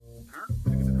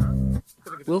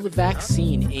Will the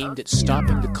vaccine aimed at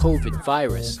stopping the COVID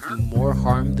virus do more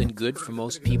harm than good for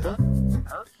most people?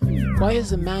 Why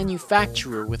is a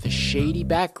manufacturer with a shady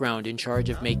background in charge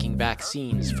of making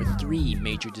vaccines for 3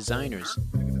 major designers?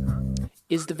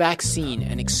 Is the vaccine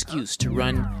an excuse to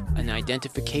run an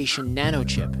identification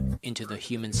nanochip into the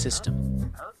human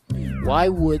system? Why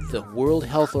would the World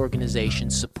Health Organization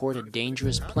support a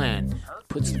dangerous plan that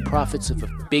puts the profits of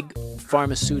big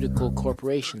pharmaceutical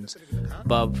corporations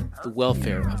above the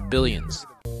welfare of billions?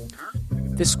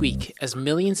 This week, as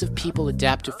millions of people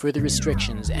adapt to further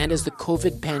restrictions and as the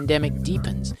COVID pandemic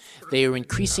deepens, they are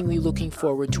increasingly looking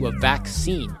forward to a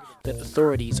vaccine that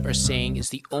authorities are saying is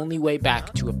the only way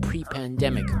back to a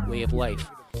pre-pandemic way of life.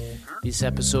 This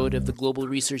episode of the Global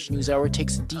Research News Hour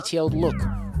takes a detailed look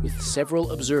with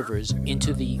several observers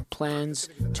into the plans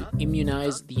to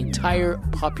immunize the entire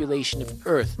population of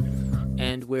Earth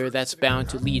and where that's bound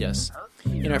to lead us.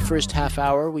 In our first half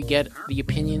hour, we get the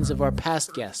opinions of our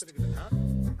past guests,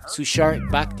 Sushart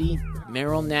Bhakdi,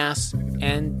 Meryl Nass,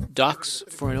 and Docs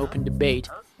for an open debate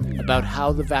about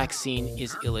how the vaccine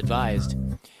is ill-advised.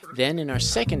 Then, in our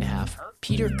second half,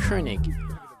 Peter Koenig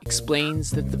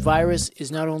explains that the virus is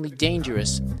not only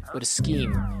dangerous, but a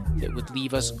scheme that would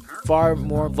leave us far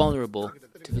more vulnerable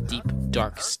to the deep,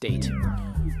 dark state.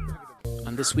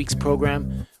 On this week's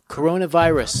program,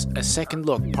 Coronavirus, a second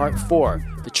look, Part 4,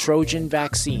 the Trojan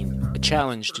Vaccine, a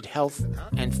challenge to health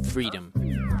and freedom.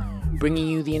 Bringing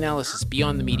you the analysis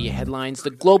beyond the media headlines,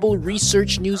 the Global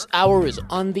Research News Hour is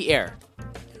on the air.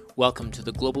 Welcome to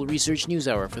the Global Research News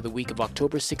Hour for the week of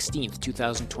October 16th,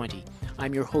 2020.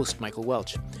 I'm your host, Michael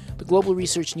Welch. The Global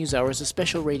Research News Hour is a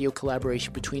special radio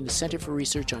collaboration between the Center for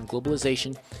Research on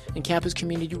Globalization and campus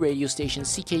community radio station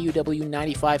CKUW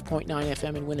 95.9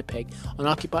 FM in Winnipeg on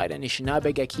occupied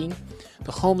Anishinaabe-Gaking,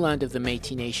 the homeland of the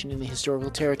Métis Nation in the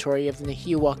historical territory of the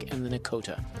Nahiawak and the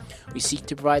Nakota. We seek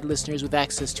to provide listeners with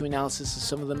access to analysis of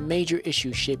some of the major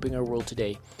issues shaping our world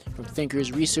today, from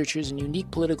thinkers, researchers, and unique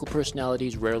political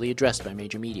personalities rarely addressed by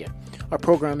major media. Our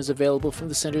program is available from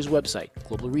the Center's website,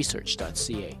 globalresearch.ca.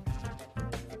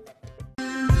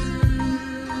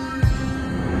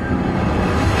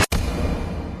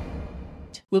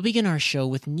 We'll begin our show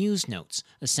with News Notes,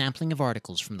 a sampling of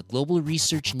articles from the Global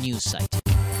Research News site.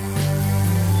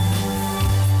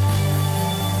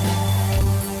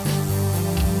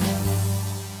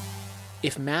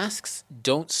 If masks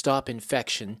don't stop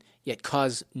infection, yet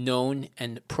cause known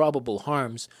and probable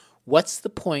harms, what's the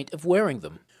point of wearing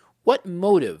them? What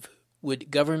motive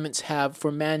would governments have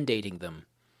for mandating them?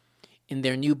 In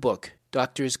their new book,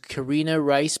 Drs. Karina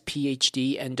Rice,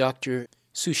 Ph.D., and Dr.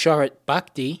 Sushart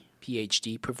Bhakdi,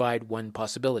 Ph.D., provide one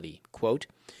possibility. Quote,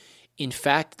 "In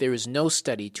fact, there is no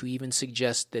study to even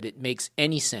suggest that it makes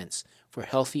any sense for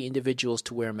healthy individuals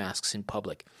to wear masks in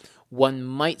public. One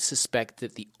might suspect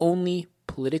that the only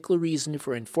political reason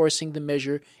for enforcing the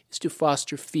measure is to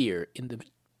foster fear in the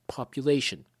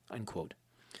population." Unquote.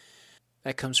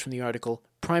 That comes from the article,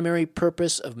 "Primary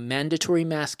Purpose of Mandatory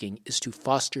Masking is to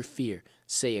Foster Fear,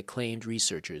 Say Acclaimed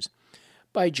Researchers,"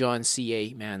 by John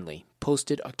C.A. Manley,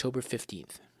 posted October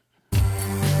 15th.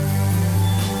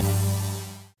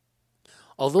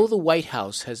 Although the White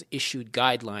House has issued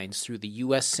guidelines through the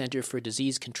U.S. Center for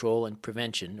Disease Control and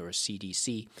Prevention, or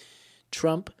CDC,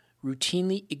 Trump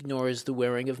routinely ignores the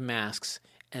wearing of masks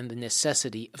and the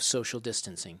necessity of social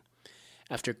distancing.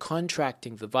 After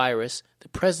contracting the virus, the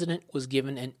president was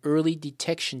given an early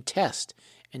detection test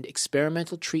and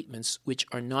experimental treatments which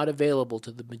are not available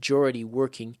to the majority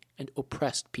working and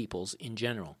oppressed peoples in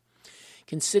general.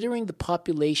 Considering the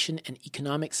population and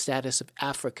economic status of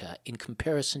Africa in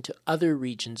comparison to other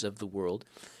regions of the world,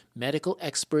 medical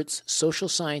experts, social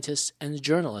scientists, and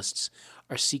journalists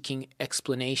are seeking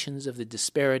explanations of the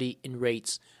disparity in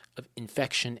rates of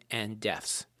infection and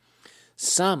deaths.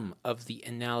 Some of the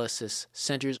analysis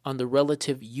centers on the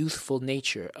relative youthful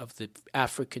nature of the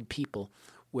African people,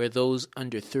 where those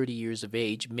under 30 years of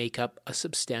age make up a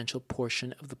substantial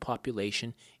portion of the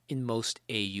population in most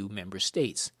AU member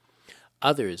states.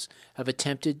 Others have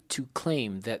attempted to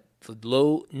claim that the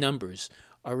low numbers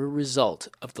are a result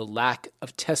of the lack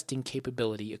of testing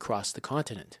capability across the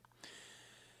continent.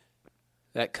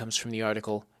 That comes from the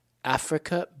article,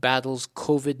 "Africa Battles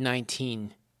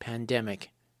COVID-19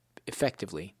 Pandemic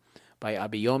Effectively," by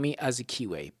Abayomi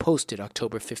Azikiwe, posted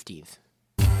October 15th.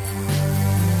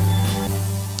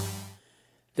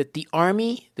 That the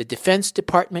Army, the Defense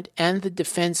Department, and the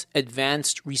Defense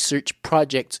Advanced Research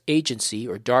Projects Agency,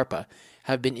 or DARPA,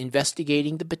 have been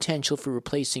investigating the potential for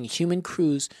replacing human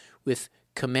crews with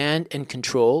command and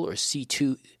control, or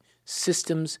C2,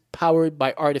 systems powered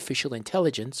by artificial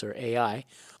intelligence, or AI,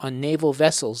 on naval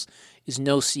vessels is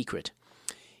no secret.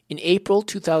 In April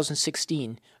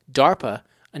 2016, DARPA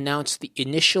announced the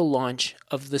initial launch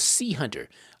of the Sea Hunter,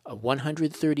 a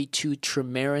 132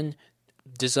 trimaran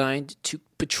designed to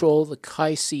patrol the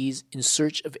high seas in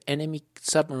search of enemy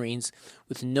submarines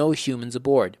with no humans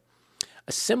aboard.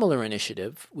 A similar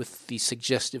initiative, with the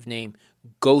suggestive name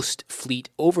Ghost Fleet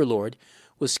Overlord,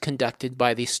 was conducted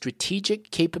by the Strategic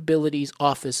Capabilities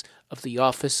Office of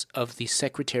the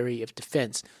Secretary of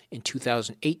Defense in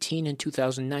 2018 and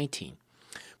 2019.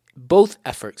 Both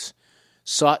efforts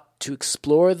sought to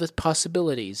explore the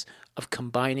possibilities of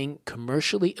combining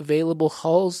commercially available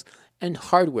hulls and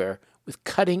hardware with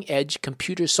cutting-edge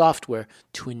computer software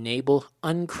to enable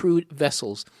uncrewed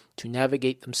vessels to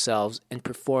navigate themselves and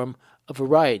perform a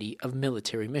variety of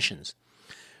military missions.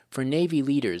 For Navy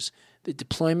leaders, the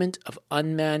deployment of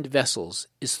unmanned vessels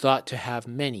is thought to have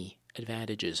many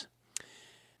advantages.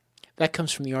 That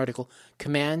comes from the article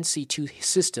Command C2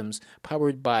 Systems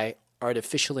Powered by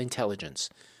Artificial Intelligence.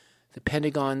 The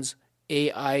Pentagon's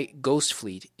AI Ghost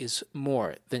Fleet is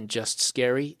more than just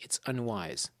scary, it's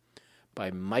unwise.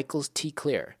 By Michael T.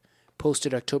 Clare,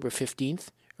 posted October 15th,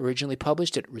 originally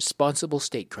published at Responsible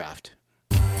Statecraft.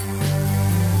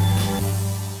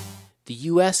 The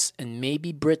U.S. and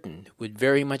maybe Britain would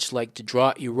very much like to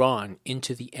draw Iran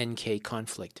into the NK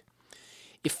conflict.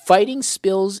 If fighting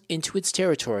spills into its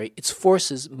territory, its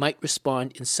forces might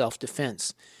respond in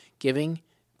self-defense, giving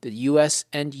the U.S.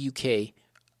 and UK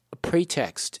a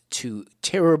pretext to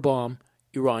terror bomb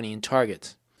Iranian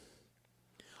targets.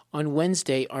 On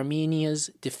Wednesday,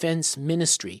 Armenia's defense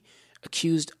ministry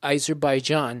accused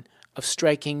Azerbaijan of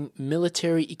striking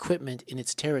military equipment in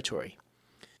its territory.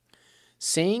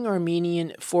 Saying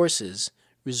Armenian forces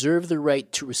reserve the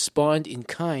right to respond in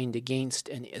kind against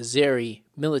an Azeri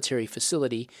military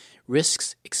facility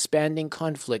risks expanding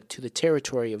conflict to the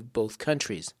territory of both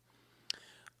countries.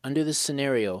 Under this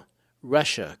scenario,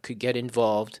 Russia could get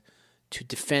involved to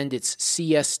defend its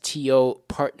CSTO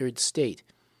partnered state,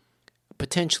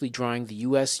 potentially drawing the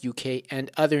US, UK, and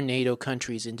other NATO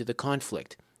countries into the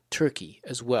conflict, Turkey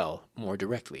as well, more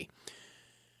directly.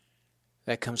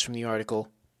 That comes from the article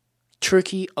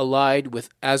Turkey allied with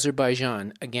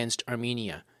Azerbaijan against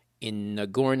Armenia in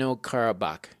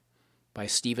Nagorno-Karabakh by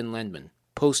Stephen Lendman,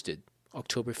 posted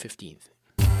October 15th.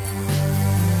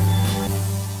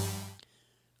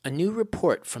 A new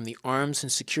report from the Arms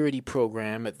and Security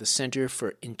Program at the Center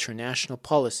for International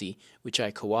Policy, which I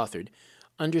co-authored,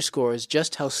 underscores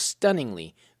just how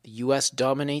stunningly the U.S.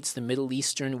 dominates the Middle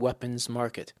Eastern weapons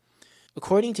market.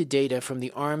 According to data from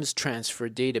the Arms Transfer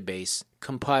Database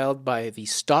compiled by the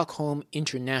Stockholm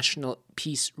International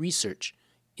Peace Research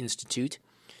Institute,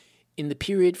 in the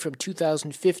period from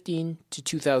 2015 to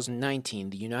 2019,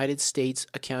 the United States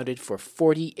accounted for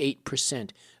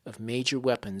 48% of major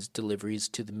weapons deliveries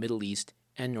to the Middle East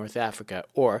and North Africa,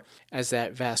 or, as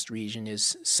that vast region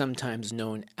is sometimes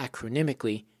known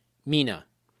acronymically, MENA.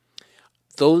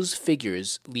 Those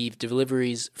figures leave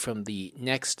deliveries from the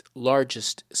next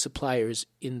largest suppliers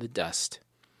in the dust.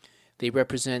 They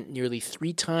represent nearly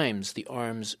 3 times the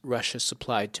arms Russia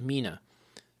supplied to MENA,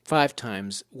 5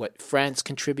 times what France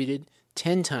contributed,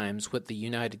 10 times what the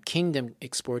United Kingdom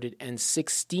exported, and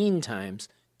 16 times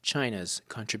China's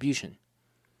contribution.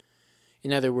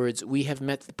 In other words, we have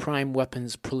met the prime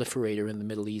weapons proliferator in the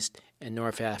Middle East and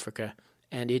North Africa,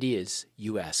 and it is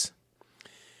U.S.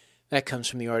 That comes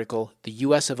from the article, The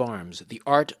U.S. of Arms, The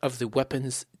Art of the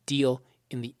Weapons Deal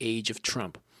in the Age of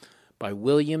Trump, by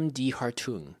William D.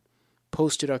 Hartung,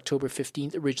 posted October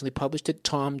 15th, originally published at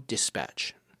Tom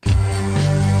Dispatch.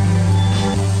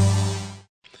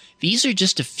 These are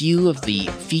just a few of the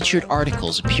featured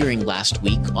articles appearing last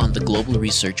week on the Global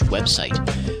Research website.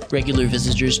 Regular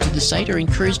visitors to the site are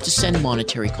encouraged to send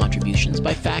monetary contributions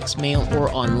by fax, mail, or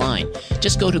online.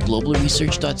 Just go to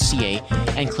globalresearch.ca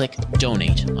and click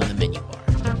Donate on the menu bar.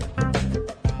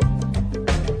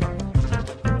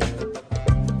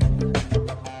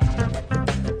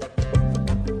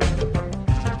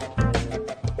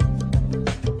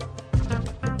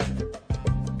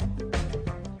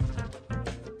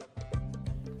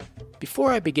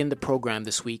 Before I begin the program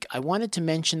this week, I wanted to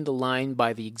mention the line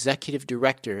by the executive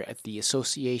director at the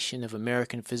Association of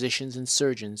American Physicians and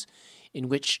Surgeons, in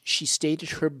which she stated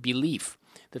her belief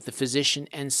that the physician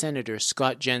and Senator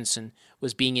Scott Jensen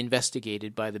was being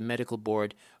investigated by the medical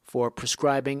board for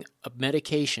prescribing a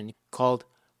medication called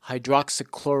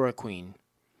hydroxychloroquine.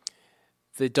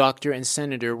 The doctor and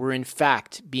senator were in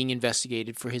fact being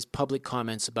investigated for his public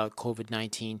comments about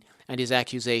COVID-19 and his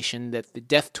accusation that the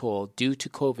death toll due to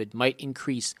COVID might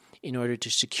increase in order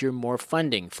to secure more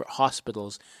funding for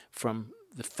hospitals from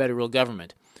the federal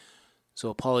government. So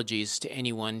apologies to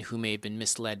anyone who may have been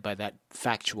misled by that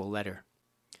factual letter.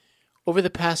 Over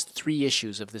the past 3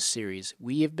 issues of this series,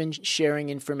 we have been sharing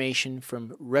information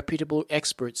from reputable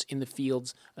experts in the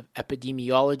fields of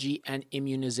epidemiology and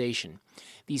immunization.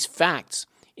 These facts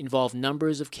involve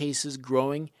numbers of cases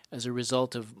growing as a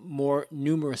result of more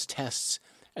numerous tests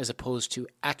as opposed to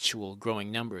actual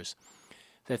growing numbers.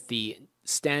 That the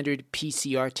standard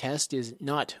PCR test is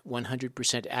not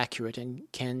 100% accurate and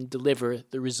can deliver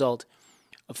the result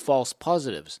of false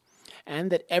positives, and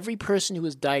that every person who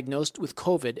is diagnosed with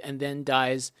COVID and then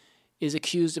dies is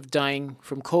accused of dying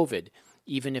from COVID,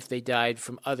 even if they died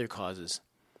from other causes.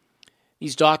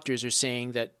 These doctors are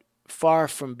saying that far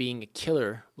from being a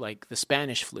killer like the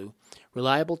Spanish flu,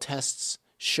 reliable tests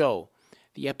show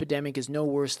the epidemic is no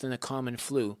worse than a common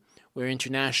flu, where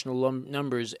international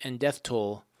numbers and death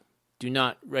toll do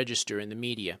not register in the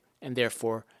media, and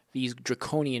therefore these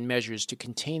draconian measures to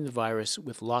contain the virus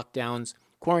with lockdowns,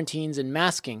 quarantines, and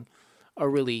masking are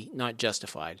really not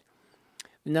justified.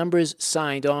 The numbers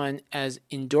signed on as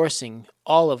endorsing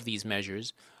all of these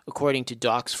measures, according to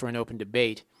Docs for an Open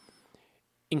Debate,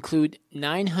 include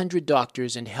 900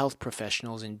 doctors and health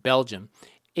professionals in Belgium,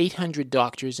 800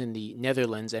 doctors in the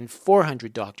Netherlands, and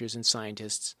 400 doctors and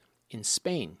scientists in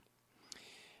Spain.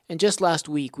 And just last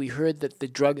week, we heard that the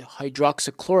drug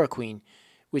hydroxychloroquine,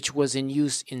 which was in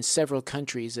use in several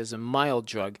countries as a mild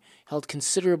drug, held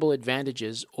considerable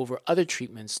advantages over other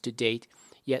treatments to date,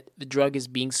 yet the drug is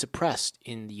being suppressed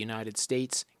in the United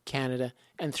States, Canada,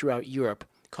 and throughout Europe,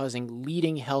 causing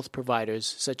leading health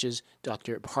providers such as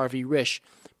Dr. Harvey Risch,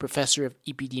 professor of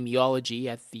epidemiology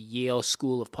at the Yale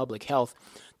School of Public Health,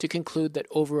 to conclude that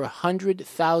over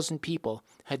 100,000 people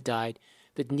had died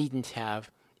that needn't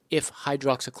have if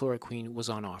hydroxychloroquine was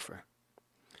on offer.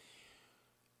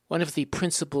 One of the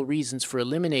principal reasons for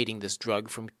eliminating this drug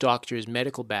from doctors'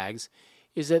 medical bags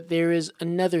is that there is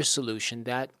another solution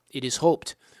that, it is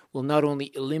hoped, will not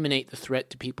only eliminate the threat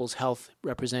to people's health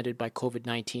represented by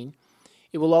COVID-19,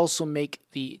 it will also make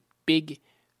the big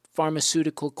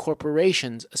pharmaceutical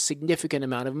corporations a significant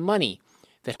amount of money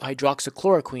that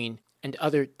hydroxychloroquine and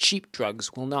other cheap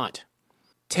drugs will not.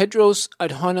 Tedros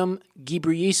Adhanom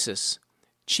Ghebreyesus,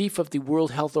 chief of the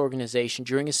World Health Organization,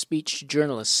 during a speech to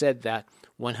journalists said that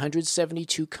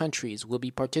 172 countries will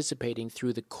be participating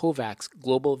through the COVAX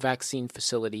global vaccine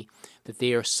facility, that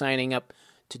they are signing up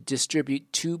to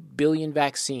distribute 2 billion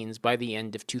vaccines by the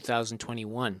end of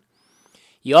 2021.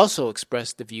 He also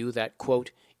expressed the view that,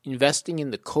 quote, investing in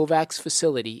the COVAX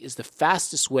facility is the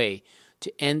fastest way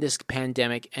to end this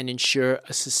pandemic and ensure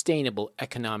a sustainable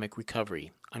economic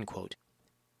recovery, unquote.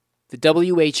 The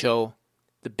WHO,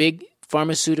 the big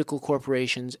pharmaceutical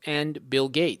corporations, and Bill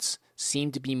Gates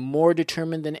seem to be more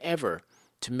determined than ever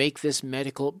to make this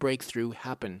medical breakthrough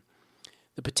happen.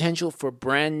 The potential for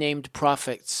brand-named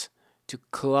profits to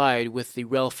collide with the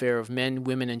welfare of men,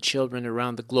 women, and children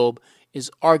around the globe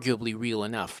is arguably real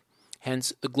enough.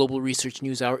 Hence, the Global Research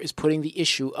News Hour is putting the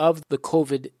issue of the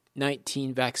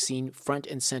COVID-19 vaccine front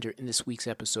and center in this week's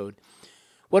episode.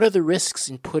 What are the risks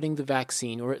in putting the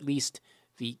vaccine, or at least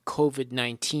the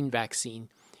COVID-19 vaccine,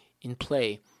 in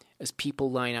play as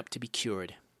people line up to be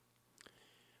cured?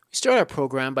 We start our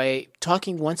program by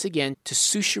talking once again to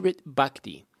Sucharit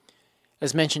Bhakdi.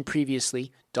 As mentioned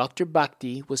previously, Dr.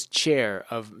 Bhakdi was chair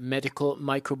of medical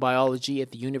microbiology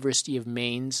at the University of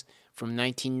Mainz from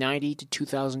 1990 to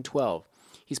 2012.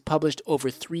 He's published over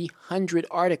 300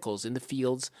 articles in the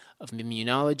fields of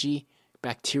immunology,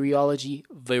 bacteriology,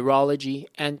 virology,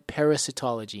 and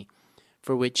parasitology,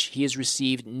 for which he has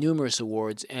received numerous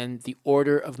awards and the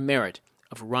Order of Merit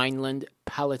of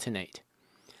Rhineland-Palatinate.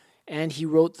 And he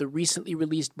wrote the recently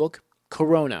released book,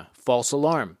 Corona, False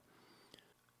Alarm.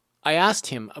 I asked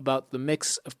him about the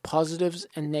mix of positives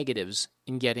and negatives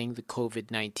in getting the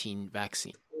COVID-19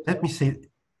 vaccine. Let me say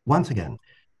once again,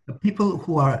 people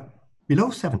who are below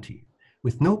 70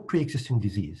 with no pre-existing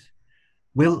disease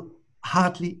will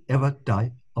hardly ever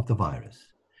die of the virus.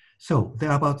 So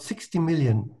there are about 60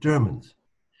 million Germans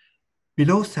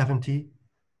below 70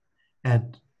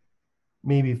 and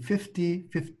maybe 50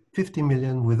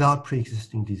 million without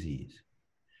pre-existing disease.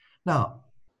 Now,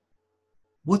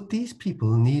 would these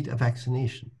people need a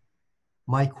vaccination?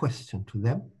 My question to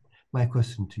them, my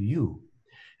question to you.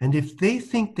 And if they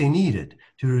think they need it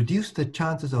to reduce the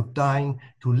chances of dying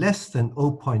to less than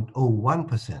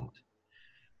 0.01%,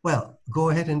 well, go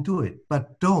ahead and do it,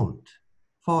 but don't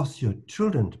force your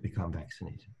children to become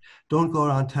vaccinated. Don't go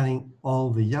around telling all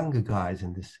the younger guys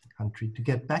in this country to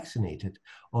get vaccinated,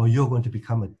 or you're going to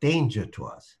become a danger to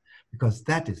us, because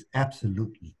that is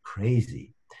absolutely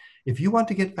crazy. If you want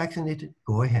to get vaccinated,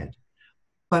 go ahead.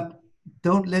 But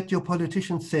don't let your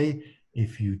politicians say,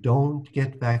 if you don't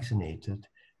get vaccinated,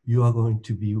 you are going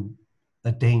to be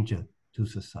a danger to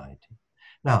society.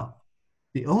 Now,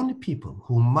 the only people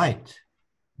who might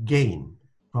gain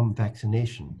from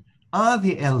vaccination are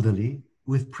the elderly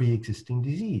with pre-existing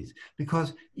disease.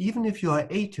 Because even if you are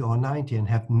 80 or 90 and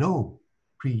have no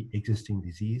pre-existing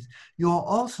disease, you are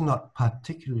also not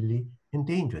particularly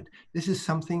endangered. This is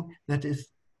something that is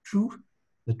true,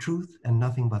 the truth, and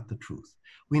nothing but the truth.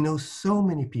 We know so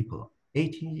many people,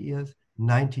 80 years,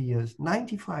 90 years,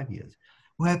 95 years,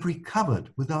 who have recovered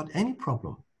without any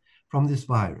problem from this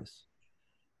virus.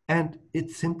 And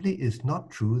it simply is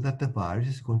not true that the virus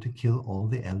is going to kill all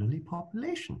the elderly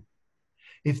population.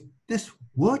 If this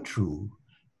were true,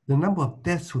 the number of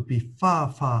deaths would be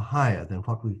far, far higher than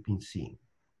what we've been seeing.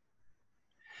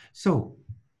 So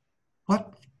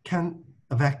what can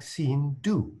a vaccine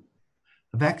do?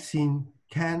 A vaccine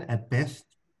can, at best,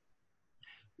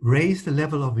 raise the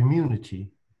level of immunity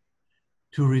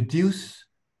to reduce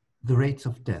the rates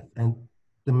of death. And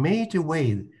the major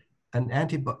way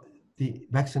the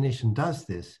vaccination does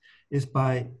this is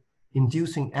by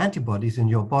inducing antibodies in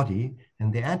your body,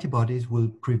 and the antibodies will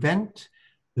prevent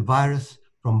the virus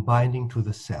from binding to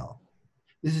the cell.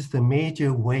 This is the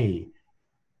major way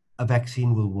a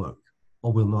vaccine will work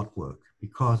or will not work,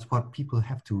 because what people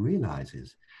have to realize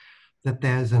is that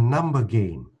there's a number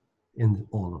game in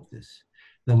all of this.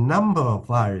 The number of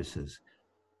viruses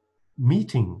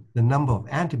meeting the number of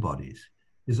antibodies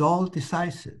is all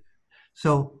decisive.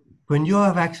 So when you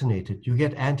are vaccinated, you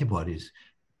get antibodies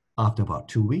after about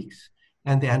 2 weeks,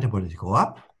 and the antibodies go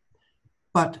up,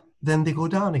 but then they go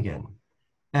down again.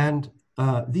 And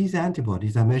these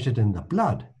antibodies are measured in the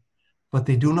blood, but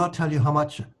they do not tell you how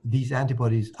much these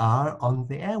antibodies are on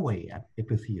the airway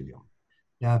epithelium.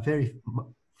 There are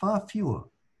far fewer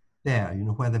there,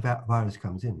 where the virus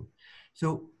comes in.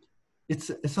 So it's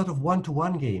a sort of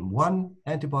one-to-one game. One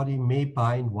antibody may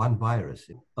bind one virus.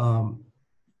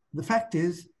 The fact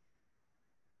is,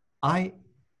 I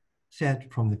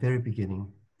said from the very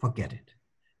beginning, forget it.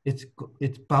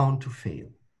 It's bound to fail.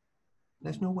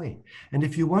 There's no way. And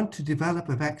if you want to develop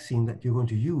a vaccine that you're going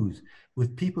to use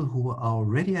with people who are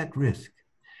already at risk,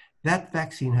 that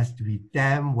vaccine has to be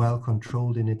damn well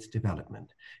controlled in its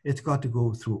development. It's got to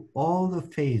go through all the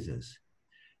phases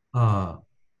of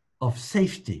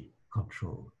safety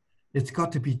control. It's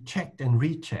got to be checked and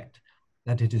rechecked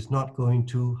that it is not going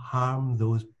to harm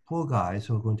those poor guys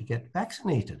who are going to get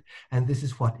vaccinated. And this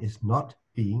is what is not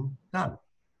being done.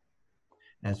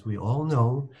 As we all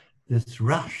know, this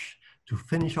rush to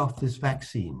finish off this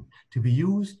vaccine to be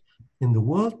used in the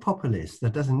world populace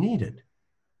that doesn't need it,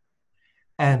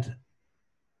 and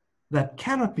that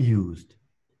cannot be used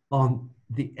on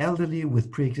the elderly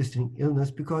with pre-existing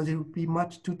illness because it would be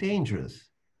much too dangerous.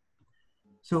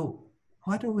 So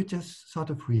why don't we just sort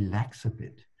of relax a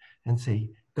bit and say,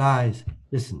 guys,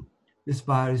 listen, this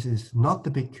virus is not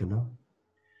the big killer.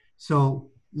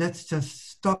 So let's just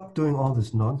stop doing all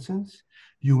this nonsense.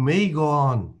 You may go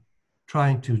on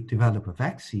trying to develop a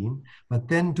vaccine, but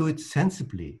then do it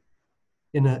sensibly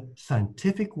in a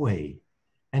scientific way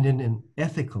and in an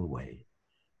ethical way.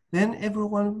 Then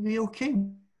everyone will be okay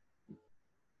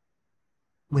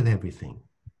with everything.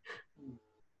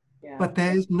 Yeah. But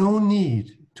there is no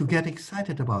need to get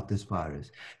excited about this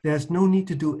virus. There's no need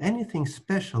to do anything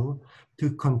special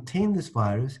to contain this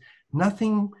virus,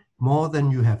 nothing more than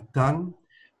you have done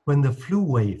when the flu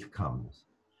wave comes,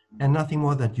 and nothing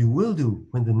more that you will do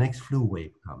when the next flu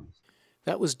wave comes.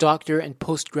 That was doctor and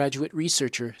postgraduate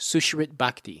researcher Sucharit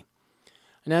Bhakdi.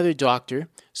 Another doctor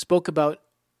spoke about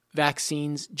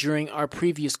vaccines during our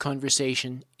previous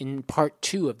conversation in part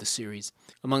 2 of the series.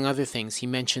 Among other things, he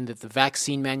mentioned that the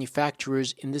vaccine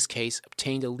manufacturers in this case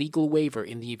obtained a legal waiver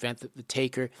in the event that the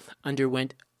taker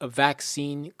underwent a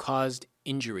vaccine-caused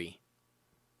injury.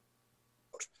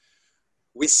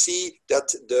 We see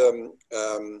that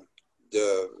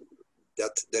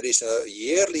that there is a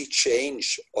yearly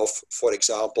change of, for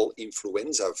example,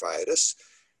 influenza virus,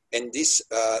 and this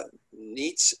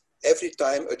needs every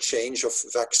time a change of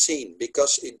vaccine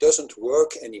because it doesn't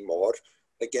work anymore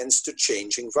against the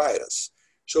changing virus.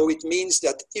 So it means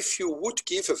that if you would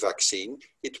give a vaccine,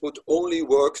 it would only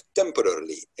work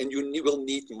temporarily and you will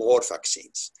need more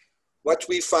vaccines. What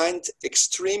we find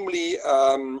extremely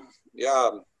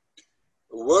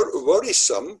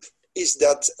worrisome is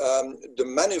that the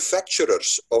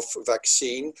manufacturers of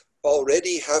vaccine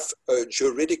already have a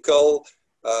juridical,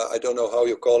 I don't know how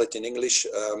you call it in English.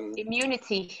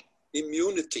 Immunity.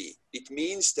 Immunity. It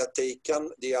means that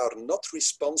they are not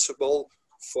responsible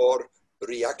for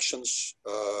reactions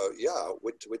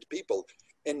with people.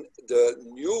 And the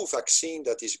new vaccine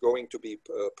that is going to be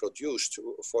produced,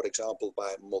 for example,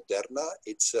 by Moderna,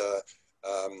 it's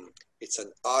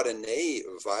an RNA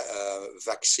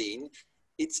vaccine.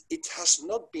 It has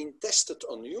not been tested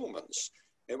on humans.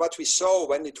 And what we saw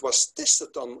when it was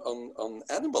tested on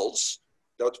animals,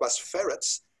 that was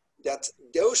ferrets, that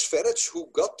those ferrets who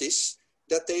got this,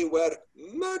 that they were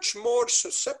much more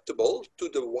susceptible to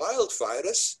the wild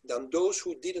virus than those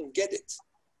who didn't get it.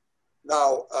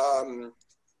 Now,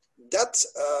 that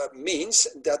means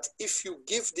that if you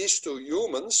give this to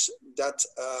humans, that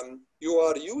you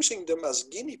are using them as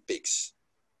guinea pigs.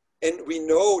 And we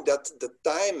know that the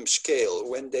time scale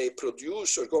when they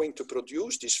produce or going to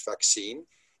produce this vaccine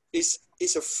is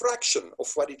a fraction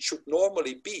of what it should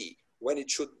normally be, when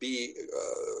it should be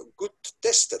good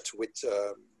tested with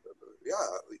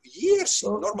years.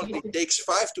 Normally it takes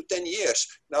 5 to 10 years.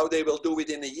 Now they will do it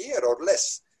in a year or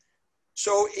less.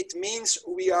 So it means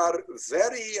we are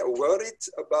very worried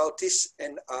about this,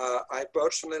 and I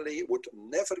personally would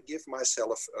never give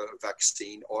myself a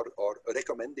vaccine or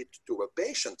recommend it to a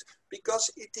patient,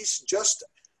 because it is just,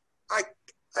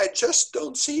 I just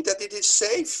don't see that it is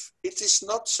safe. It is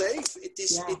not safe. It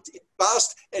is it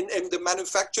passed, and the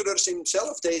manufacturers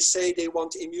themselves, they say they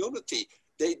want immunity.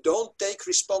 They don't take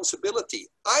responsibility.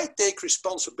 I take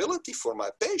responsibility for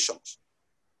my patients.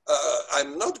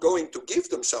 I'm not going to give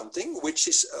them something which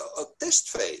is a test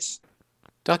phase.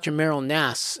 Dr. Meryl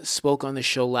Nass spoke on the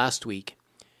show last week.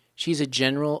 She's a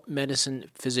general medicine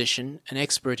physician, an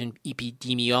expert in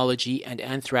epidemiology and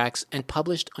anthrax, and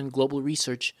published on Global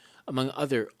Research, among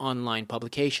other online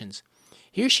publications.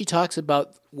 Here she talks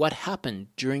about what happened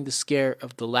during the scare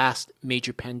of the last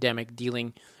major pandemic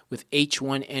dealing with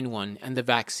H1N1 and the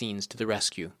vaccines to the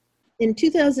rescue. In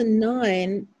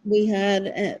 2009, we had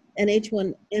an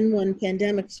H1N1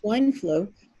 pandemic, swine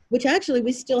flu, which actually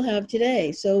we still have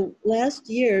today. So last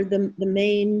year, the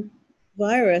main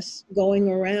virus going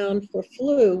around for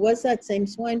flu was that same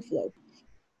swine flu.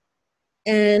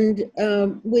 And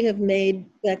we have made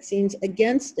vaccines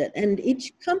against it. And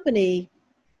each company,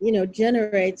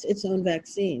 generates its own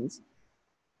vaccines.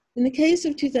 In the case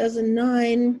of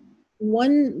 2009,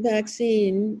 one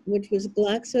vaccine, which was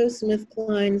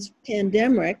GlaxoSmithKline's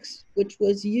Pandemrix, which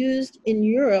was used in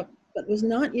Europe, but was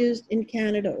not used in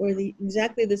Canada, or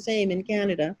exactly the same in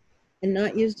Canada, and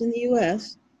not used in the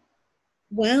US,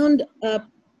 wound up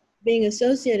being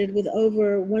associated with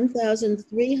over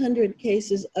 1,300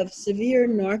 cases of severe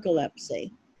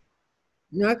narcolepsy.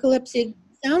 Narcolepsy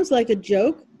sounds like a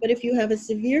joke, but if you have a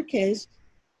severe case,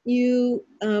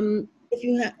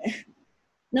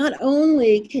 not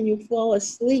only can you fall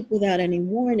asleep without any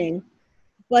warning,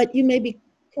 but you may be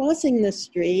crossing the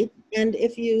street, and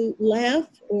if you laugh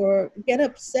or get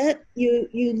upset, you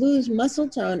lose muscle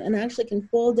tone and actually can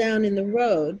fall down in the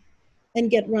road and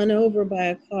get run over by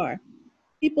a car.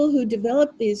 People who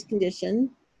developed these conditions,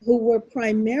 who were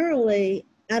primarily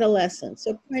adolescents,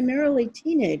 so primarily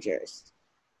teenagers,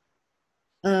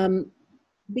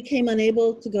 became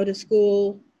unable to go to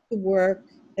school, to work,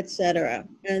 etc.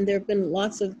 And there have been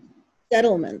lots of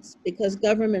settlements because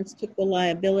governments took the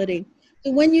liability.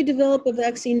 So when you develop a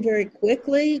vaccine very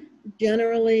quickly,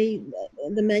 generally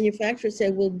the manufacturers say,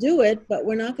 we'll do it, but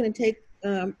we're not going to take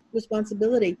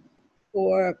responsibility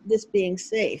for this being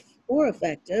safe or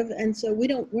effective. And so we're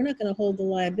not going to hold the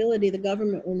liability. The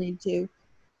government will need to,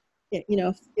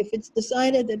 if it's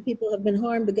decided that people have been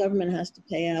harmed, the government has to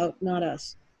pay out, not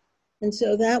us. And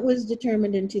so that was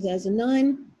determined in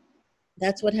 2009.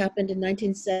 That's what happened in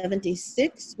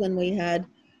 1976 when we had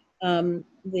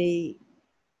the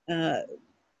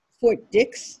Fort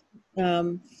Dix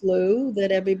flu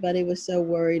that everybody was so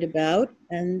worried about,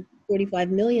 and 45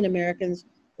 million Americans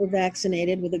were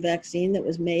vaccinated with a vaccine that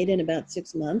was made in about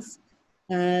 6 months.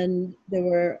 And there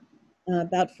were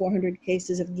about 400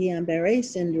 cases of Guillain-Barré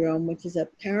syndrome, which is a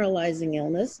paralyzing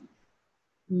illness.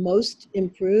 Most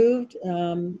improved,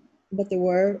 but there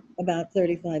were about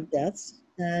 35 deaths.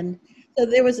 And so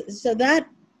that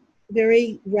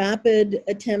very rapid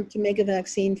attempt to make a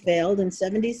vaccine failed in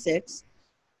 76.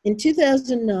 In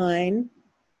 2009,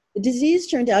 the disease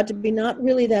turned out to be not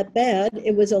really that bad.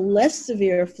 It was a less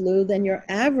severe flu than your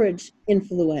average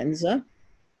influenza.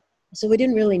 So we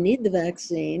didn't really need the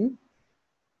vaccine.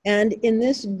 And in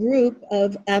this group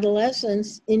of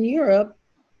adolescents in Europe,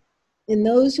 in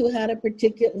those who had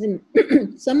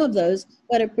some of those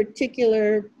who had a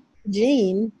particular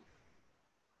gene,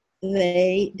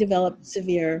 they developed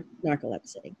severe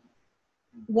narcolepsy.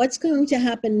 What's going to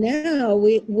happen now,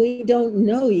 we don't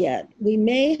know yet. We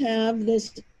may have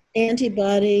this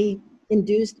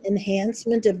antibody-induced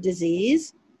enhancement of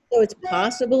disease. So it's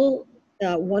possible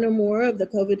one or more of the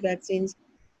COVID vaccines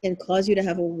can cause you to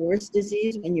have a worse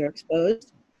disease when you're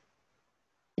exposed.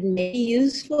 It may be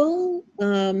useful.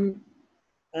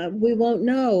 We won't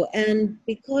know. And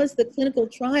because the clinical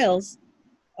trials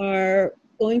are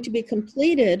going to be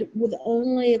completed with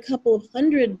only a couple of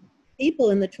hundred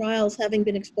people in the trials having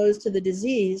been exposed to the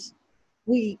disease,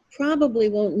 we probably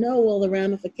won't know all the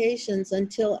ramifications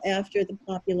until after the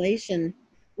population,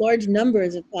 large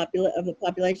numbers of the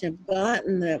population have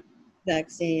gotten the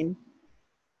vaccine.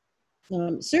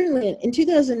 Certainly in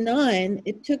 2009,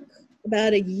 it took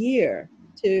about a year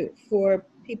for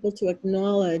people to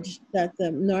acknowledge that the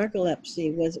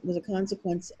narcolepsy was a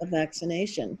consequence of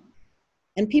vaccination.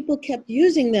 And people kept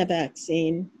using that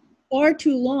vaccine far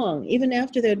too long, even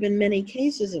after there had been many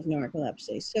cases of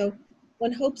narcolepsy. So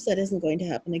one hopes that isn't going to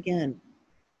happen again.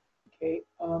 Okay,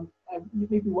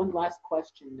 maybe one last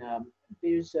question.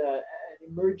 There's an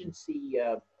emergency,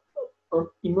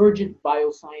 or Emergent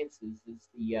Biosciences is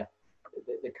the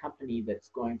company that's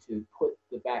going to put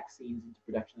the vaccines into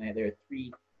production. There are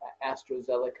three: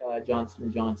 AstraZeneca,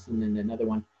 Johnson & Johnson, and another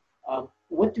one.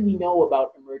 What do we know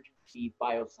about Emergency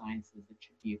Biosciences that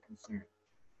should be a concern?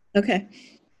 Okay.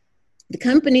 The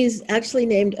company is actually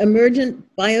named Emergent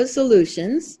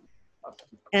Biosolutions,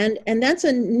 and that's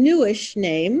a newish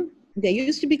name. They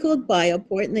used to be called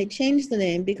Bioport, and they changed the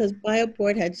name because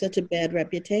Bioport had such a bad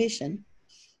reputation.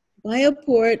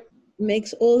 Bioport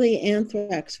makes all the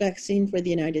anthrax vaccine for the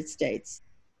United States.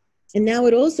 And now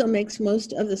it also makes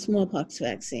most of the smallpox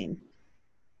vaccine.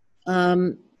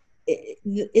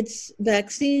 Its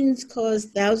vaccines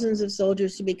caused thousands of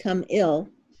soldiers to become ill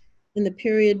in the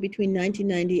period between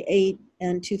 1998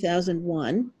 and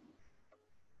 2001.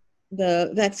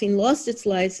 The vaccine lost its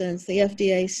license. The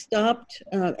FDA stopped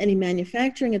any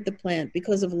manufacturing at the plant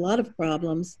because of a lot of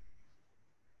problems.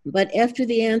 But after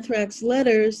the anthrax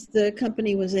letters, the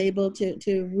company was able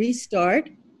to restart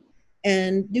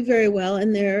and do very well.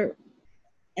 And they're,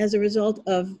 as a result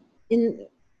of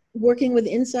working with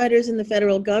insiders in the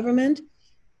federal government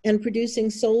and producing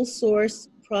sole source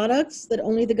products that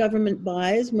only the government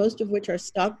buys, most of which are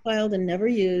stockpiled and never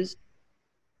used,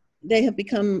 they have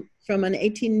become, from an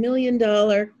 $18 million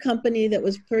company that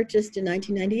was purchased in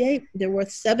 1998, they're worth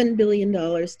 $7 billion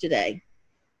today.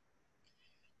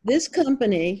 This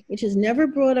company, which has never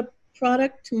brought a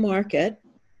product to market,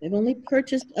 they've only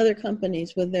purchased other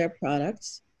companies with their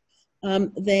products.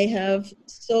 They have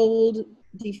sold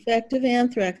defective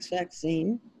anthrax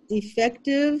vaccine,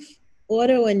 defective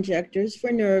auto injectors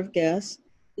for nerve gas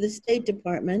to the State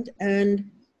Department, and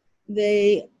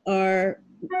they are,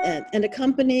 and a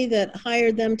company that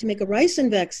hired them to make a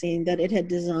ricin vaccine that it had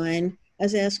designed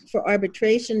has asked for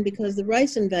arbitration because the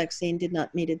ricin vaccine did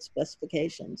not meet its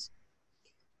specifications.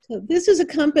 So this is a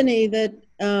company that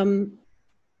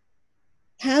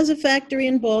has a factory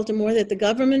in Baltimore that the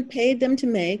government paid them to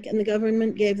make, and the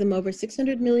government gave them over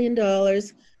 $600 million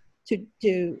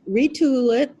to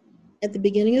retool it at the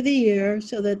beginning of the year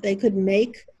so that they could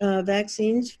make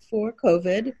vaccines for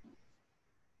COVID.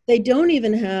 They don't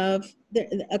even have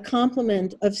a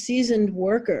complement of seasoned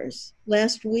workers.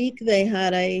 Last week, they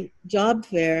had a job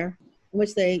fair in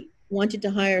which they wanted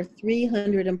to hire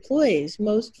 300 employees,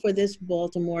 most for this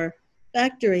Baltimore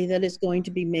factory that is going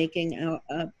to be making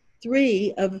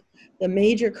 3 of the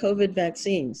major COVID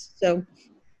vaccines. So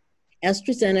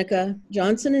AstraZeneca,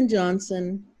 Johnson &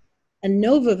 Johnson, and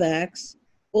Novavax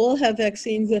all have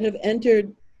vaccines that have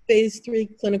entered phase 3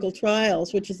 clinical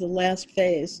trials, which is the last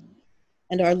phase,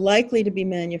 and are likely to be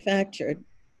manufactured,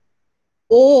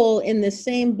 all in the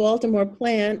same Baltimore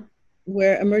plant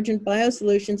where Emergent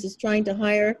Biosolutions is trying to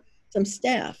hire some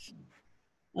staff.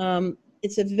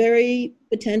 It's a very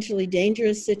potentially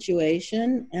dangerous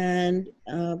situation, and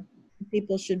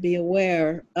people should be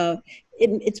aware.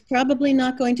 It's probably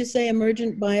not going to say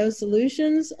Emergent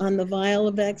Biosolutions on the vial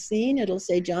of vaccine. It'll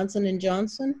say Johnson &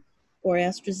 Johnson or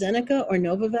AstraZeneca or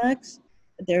Novavax.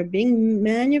 They're being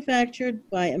manufactured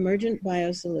by Emergent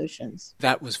Biosolutions.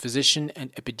 That was physician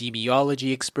and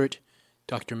epidemiology expert,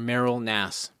 Dr. Meryl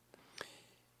Nass.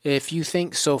 If you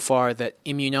think so far that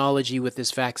immunology with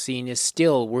this vaccine is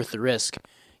still worth the risk,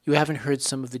 you haven't heard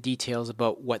some of the details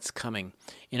about what's coming.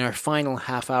 In our final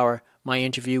half hour, my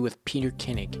interview with Peter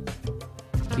Koenig.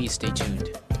 Please stay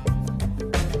tuned.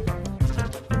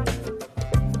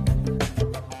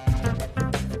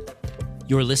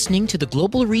 You're listening to the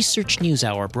Global Research News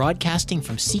Hour, broadcasting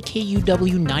from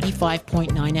CKUW 95.9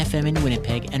 FM in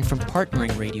Winnipeg and from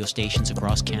partnering radio stations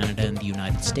across Canada and the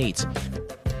United States.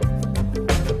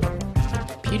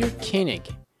 Peter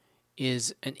Koenig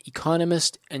is an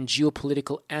economist and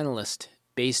geopolitical analyst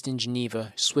based in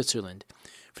Geneva, Switzerland.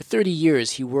 For 30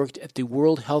 years, he worked at the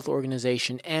World Health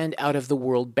Organization and out of the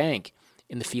World Bank.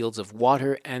 in the fields of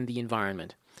water and the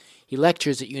environment. He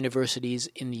lectures at universities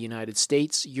in the United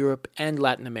States, Europe, and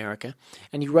Latin America,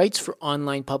 and he writes for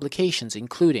online publications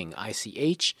including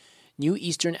ICH, New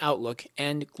Eastern Outlook,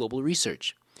 and Global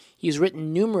Research. He has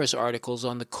written numerous articles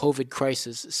on the COVID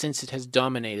crisis since it has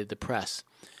dominated the press.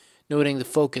 Noting the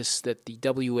focus that the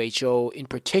WHO in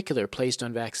particular placed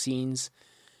on vaccines,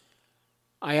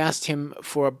 I asked him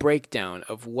for a breakdown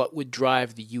of what would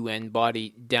drive the UN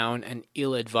body down an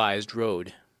ill-advised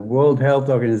road. The World Health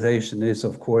Organization is,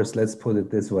 of course, let's put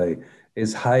it this way,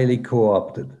 is highly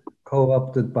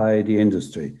co-opted by the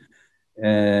industry.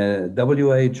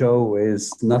 WHO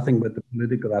is nothing but the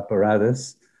political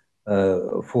apparatus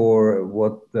for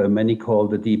what many call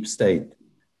the deep state.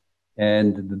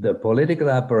 And the political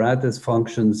apparatus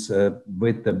functions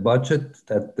with the budget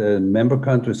that the member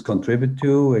countries contribute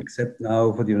to, except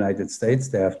now for the United States,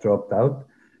 they have dropped out.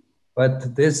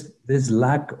 But this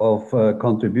lack of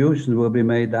contribution will be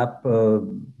made up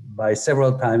by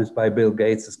several times by Bill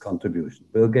Gates' contribution.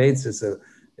 Bill Gates is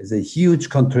a huge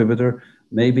contributor,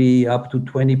 maybe up to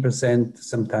 20%,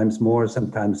 sometimes more,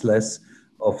 sometimes less,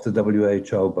 of the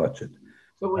WHO budget.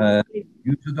 So when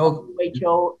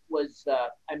WHO was,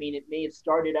 it may have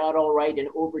started out all right, and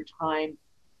over time,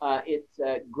 it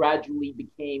gradually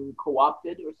became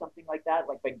co-opted or something like that,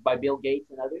 like by Bill Gates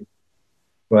and others?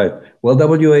 Right. Well,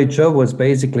 WHO was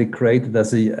basically created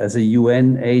as a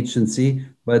UN agency,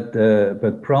 but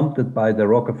prompted by the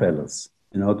Rockefellers.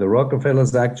 The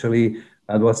Rockefellers actually,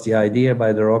 that was the idea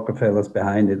by the Rockefellers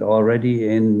behind it already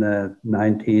in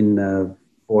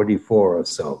 1944 or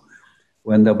so,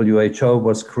 when WHO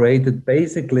was created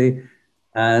basically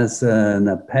as an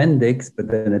appendix, but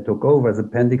then it took over as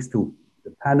appendix to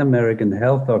the Pan American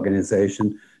Health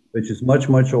Organization, which is much,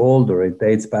 much older. It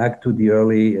dates back to the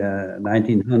early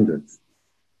 1900s.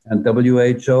 And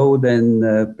WHO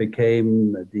then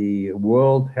became the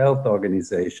World Health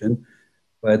Organization,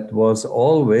 but was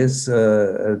always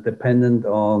dependent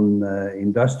on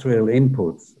industrial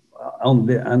inputs.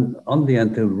 Only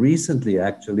until recently,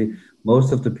 actually,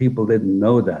 most of the people didn't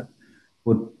know that.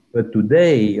 But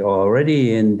today,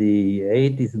 already in the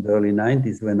 80s and early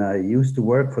 90s, when I used to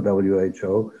work for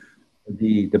WHO,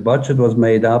 the budget was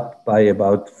made up by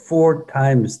about 4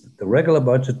 times, the regular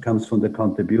budget comes from the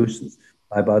contributions,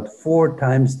 by about 4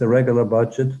 times the regular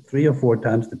budget, 3 or 4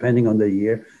 times, depending on the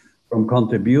year, from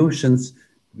contributions.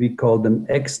 We call them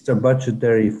extra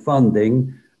budgetary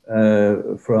funding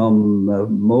from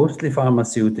mostly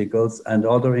pharmaceuticals and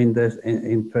other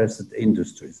interested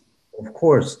industries. Of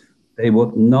course, they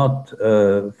would not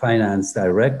finance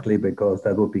directly because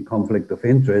that would be conflict of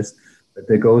interest, but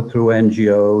they go through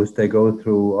NGOs, they go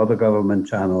through other government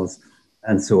channels,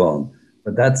 and so on.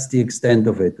 But that's the extent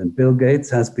of it. And Bill Gates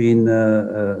has been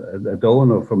a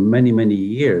donor for many, many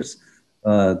years,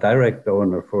 direct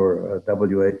donor for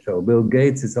WHO. Bill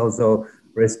Gates is also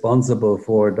responsible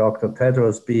for Dr.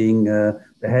 Tedros being the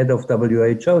head of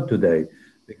WHO today,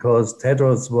 because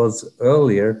Tedros was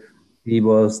earlier, he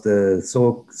was the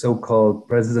so-called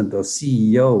president or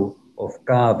CEO of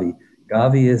Gavi.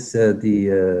 Gavi is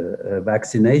the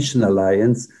vaccination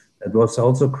alliance that was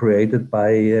also created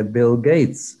by Bill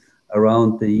Gates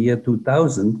around the year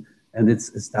 2000, and it's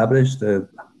established,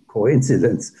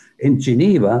 coincidence, in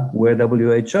Geneva, where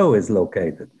WHO is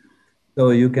located. So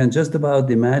you can just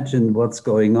about imagine what's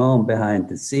going on behind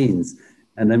the scenes.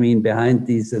 And I mean, behind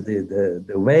these, the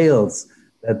veils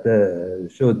that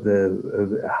should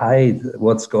hide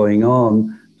what's going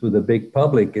on to the big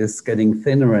public is getting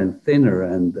thinner and thinner,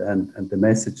 and the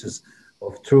messages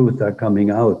of truth are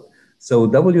coming out. So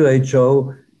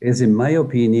WHO is, in my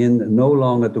opinion, no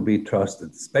longer to be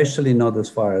trusted, especially not as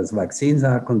far as vaccines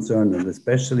are concerned, and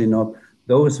especially not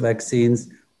those vaccines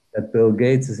that Bill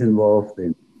Gates is involved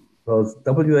in. Because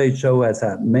WHO has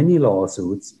had many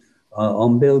lawsuits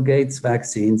on Bill Gates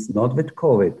vaccines, not with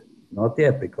COVID, not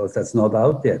yet, because that's not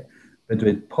out yet, but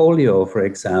with polio, for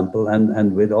example,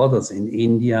 and with others in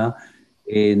India,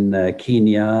 in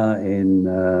Kenya, in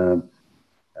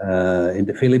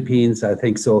the Philippines, I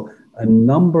think. So a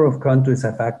number of countries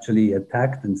have actually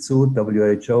attacked and sued.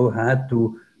 WHO had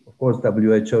to, of course,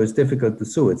 WHO is difficult to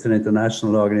sue. It's an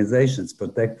international organization. It's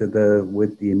protected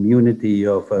with the immunity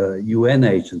of a UN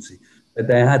agency, but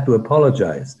they had to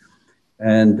apologize.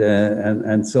 And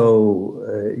so,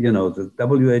 the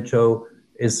WHO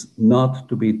is not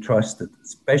to be trusted,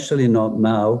 especially not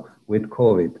now with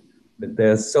COVID. But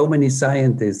there's so many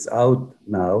scientists out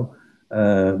now.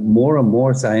 More and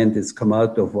more scientists come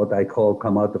out of what I call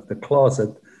come out of the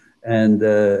closet and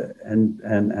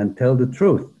tell the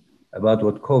truth about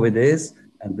what COVID is,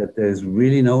 and that there's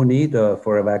really no need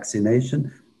for a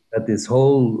vaccination. that this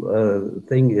whole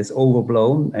thing is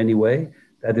overblown anyway,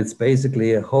 that it's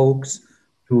basically a hoax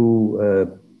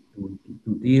to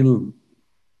deal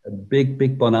a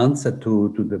big bonanza to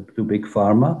big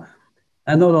pharma.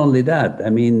 And not only that, I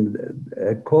mean,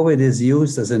 COVID is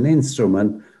used as an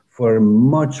instrument for a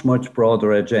much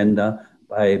broader agenda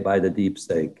by the deep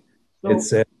state.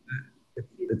 So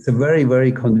it's a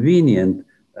very convenient,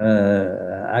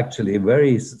 actually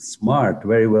very smart,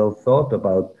 very well thought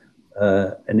about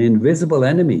an invisible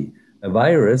enemy, a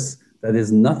virus that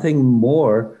is nothing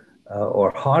more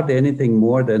or hardly anything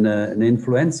more than an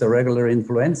influenza, regular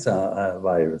influenza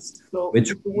virus. So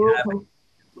which with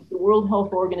the World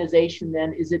Health Organization,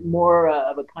 then, is it more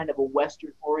of a kind of a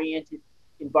Western-oriented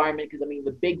environment? Because I mean,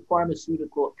 the big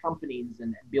pharmaceutical companies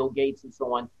and Bill Gates and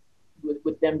so on,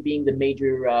 with them being the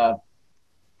major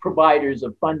providers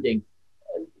of funding,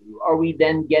 are we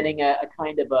then getting a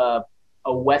kind of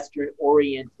a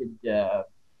Western-oriented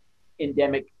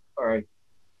endemic or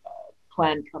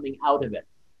plan coming out of it?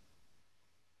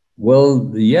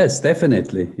 Well, yes,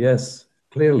 definitely, yes,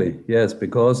 clearly, yes,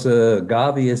 because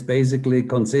Gavi is basically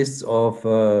consists of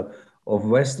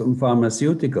Western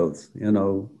pharmaceuticals. You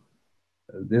know,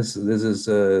 this is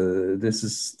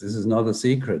not a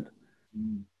secret.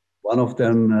 Mm. One of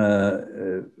them,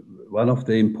 one of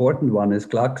the important one is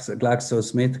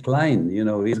GlaxoSmithKline. You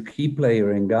know, he's a key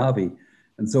player in Gavi,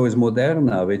 and so is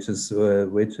Moderna, which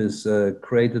is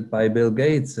created by Bill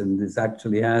Gates, and this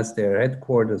actually has their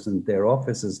headquarters and their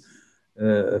offices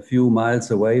a few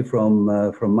miles away from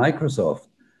Microsoft,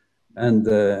 and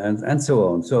so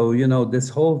on. So you know, this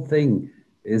whole thing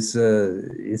is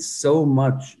so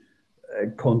much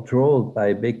controlled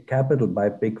by big capital, by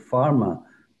big pharma,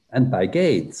 and by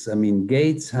Gates. I mean,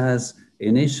 Gates has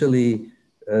initially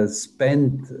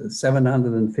spent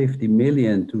 750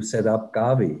 million to set up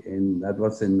Gavi, that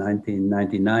was in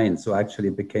 1999. So actually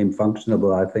it became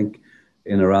functionable, I think,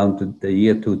 in around the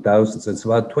year 2000. So it's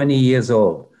about 20 years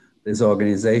old, this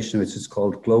organization, which is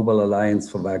called Global Alliance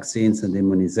for Vaccines and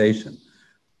Immunization.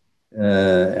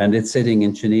 And it's sitting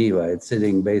in Geneva. It's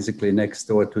sitting basically next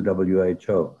door to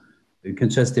WHO. You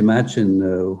can just imagine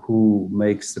who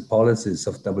makes the policies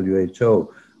of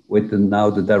WHO, with now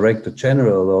the Director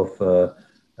General of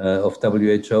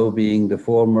WHO being the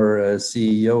former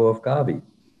CEO of Gavi.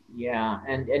 Yeah,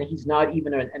 and he's not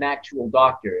even an actual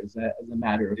doctor, as a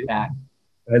matter of fact.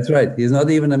 That's right. He's not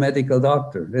even a medical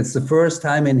doctor. It's the first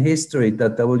time in history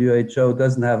that WHO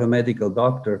doesn't have a medical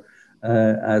doctor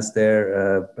as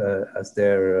their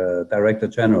Director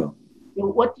General. So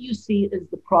what do you see as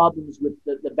the problems with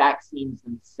the vaccines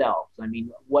themselves? I mean,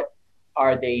 what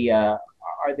are they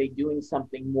doing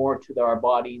something more to our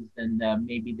bodies than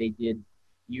maybe they did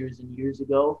years and years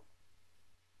ago?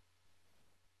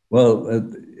 Well,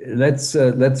 let's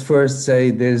first say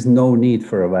there's no need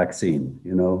for a vaccine.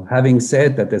 You know, having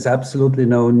said that, there's absolutely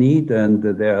no need, and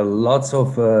there are lots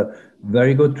of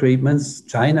very good treatments.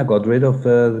 China got rid of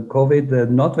COVID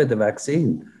not with a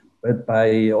vaccine, but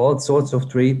by all sorts of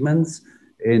treatments,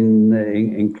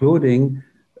 including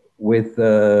with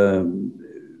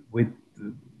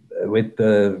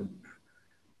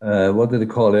what do they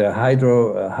call it?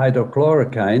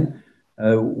 Hydrochloroquine,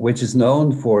 which is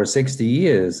known for 60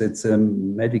 years. It's a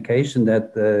medication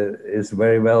that is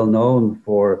very well known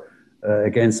for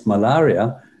against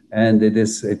malaria, and it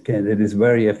is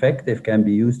very effective. Can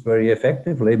be used very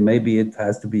effectively. Maybe it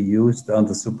has to be used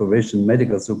under supervision,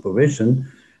 medical supervision.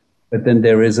 But then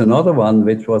there is another one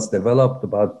which was developed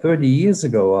about 30 years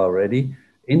ago already,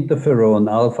 interferon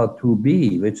alpha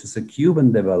 2B, which is a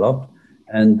Cuban developed.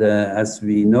 And as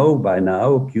we know by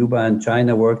now, Cuba and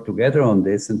China work together on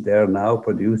this, and they're now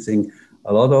producing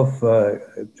a lot of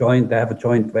they have a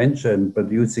joint venture in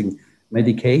producing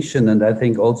medication, and I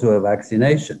think also a vaccine.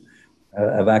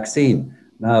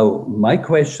 Now, my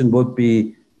question would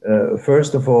be,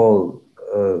 first of all,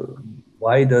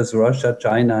 why does Russia,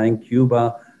 China, and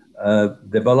Cuba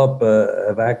develop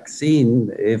a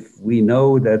vaccine if we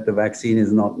know that the vaccine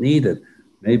is not needed?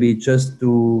 Maybe just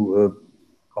to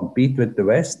compete with the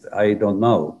West? I don't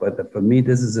know. But for me,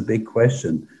 this is a big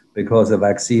question, because a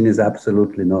vaccine is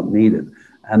absolutely not needed.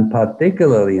 And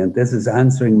particularly, and this is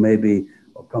answering maybe,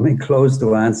 or coming close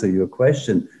to answer your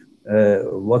question,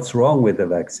 what's wrong with the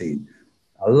vaccine?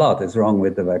 A lot is wrong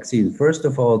with the vaccine. First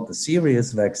of all, the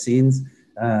serious vaccines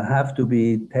have to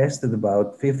be tested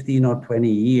about 15 or 20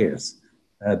 years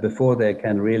before they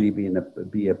can really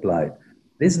be applied.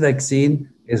 This vaccine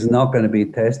is not going to be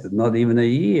tested, not even a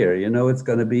year. You know, it's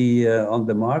going to be on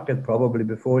the market probably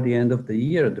before the end of the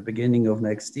year, at the beginning of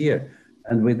next year,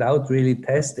 and without really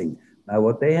testing. Now,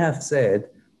 what they have said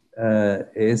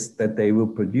is that they will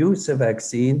produce a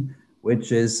vaccine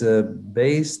which is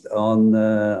based on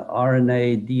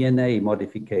RNA, DNA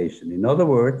modification. In other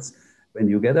words, when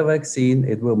you get a vaccine,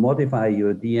 it will modify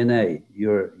your DNA.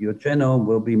 Your genome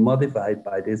will be modified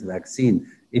by this vaccine.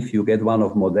 If you get one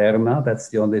of Moderna, that's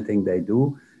the only thing they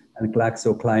do, and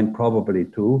GlaxoSmithKline probably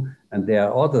too. And there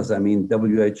are others. I mean,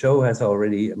 WHO has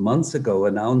already months ago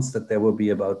announced that there will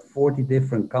be about 40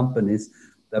 different companies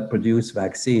that produce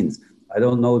vaccines. I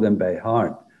don't know them by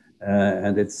heart,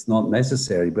 and it's not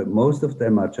necessary, but most of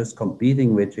them are just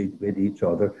competing with each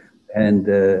other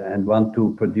and want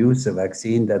to produce a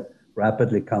vaccine that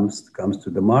rapidly comes to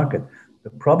the market. The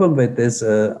problem with this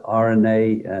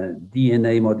RNA,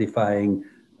 DNA modifying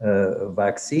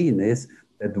vaccine is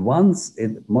that once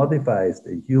it modifies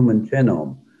the human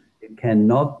genome, it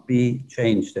cannot be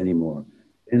changed anymore.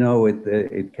 You know,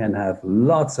 it can have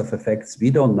lots of effects.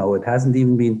 We don't know. It hasn't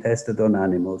even been tested on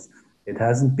animals. It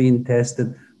hasn't been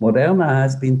tested. Moderna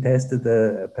has been tested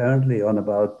apparently on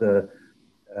about,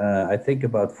 I think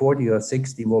about 40 or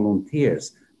 60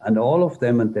 volunteers. And all of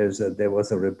them, and there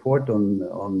was a report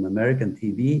on American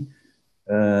TV,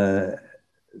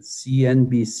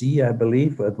 CNBC, I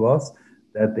believe it was,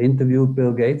 that interviewed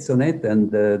Bill Gates on it,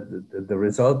 and the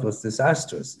result was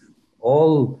disastrous.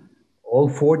 All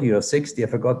 40 or 60, I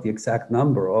forgot the exact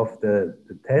number of the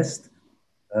test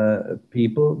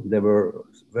people, they were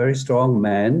very strong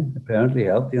men, apparently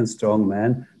healthy and strong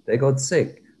men, they got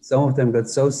sick. Some of them got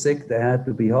so sick they had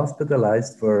to be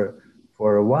hospitalized for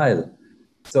a while.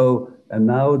 So, and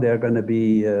now there are going to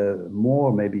be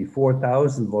more, maybe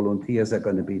 4,000 volunteers are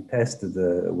going to be tested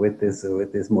with this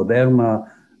Moderna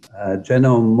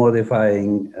genome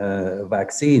modifying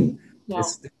vaccine. No.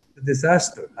 It's a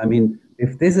disaster. I mean,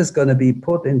 if this is going to be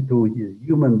put into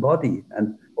human body,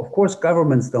 and of course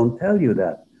governments don't tell you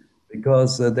that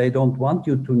because they don't want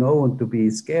you to know and to be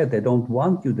scared. They don't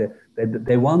want you.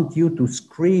 They want you to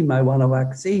scream, "I want a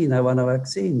vaccine! I want a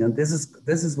vaccine!" And this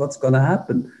is what's going to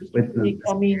happen. With,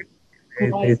 I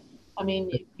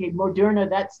mean, Moderna.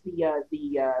 That's the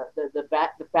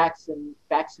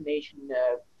vaccination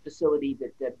facility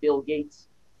that Bill Gates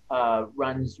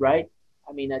runs, right?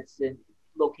 I mean, that's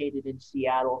located in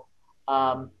Seattle.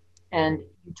 And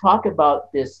you talk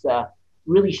about this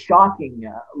really shocking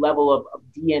level of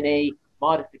DNA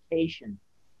modification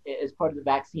as part of the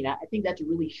vaccine. I think that's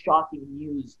really shocking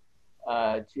news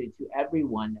to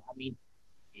everyone. I mean,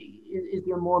 is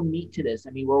there more meat to this? I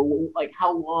mean, like,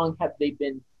 how long have they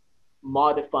been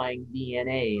modifying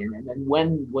DNA, and then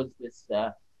when was this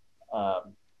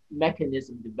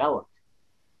mechanism developed?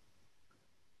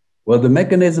 Well, the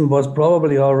mechanism was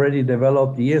probably already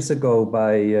developed years ago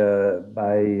by a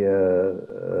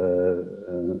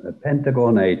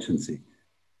Pentagon agency,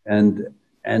 and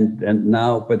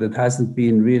now, but it hasn't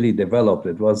been really developed.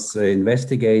 It was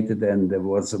investigated and it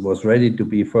was ready to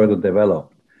be further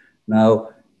developed. Now,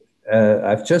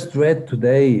 I've just read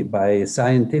today by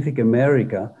Scientific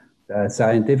American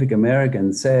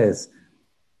says,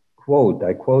 quote,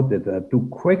 I quoted, to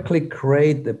quickly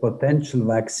create a potential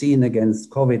vaccine against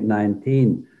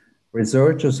COVID-19,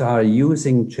 researchers are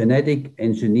using genetic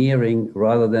engineering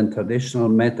rather than traditional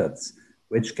methods,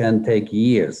 which can take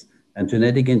years. And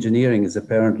genetic engineering is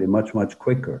apparently much, much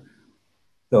quicker.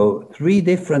 So 3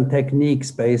 different techniques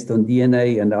based on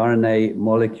DNA and RNA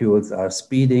molecules are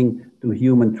speeding to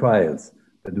human trials.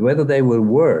 But whether they will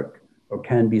work or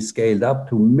can be scaled up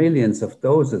to millions of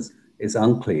doses is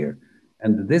unclear.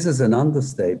 And this is an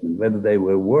understatement, whether they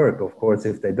will work. Of course,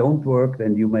 if they don't work,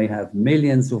 then you may have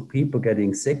millions of people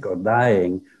getting sick or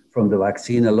dying from the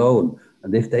vaccine alone.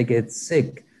 And if they get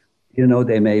sick, you know,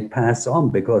 they may pass on,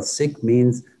 because sick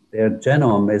means their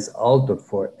genome is altered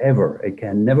forever. It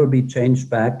can never be changed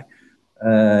back.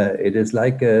 It is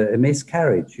like a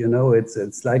miscarriage, you know,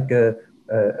 it's like a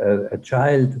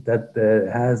child that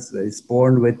is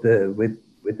born with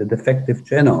a defective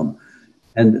genome.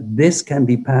 And this can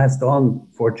be passed on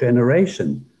for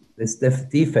generation, this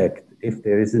defect, if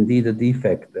there is indeed a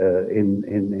defect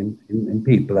in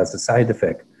people as a side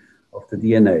effect of the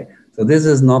DNA. So this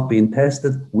has not been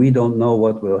tested. We don't know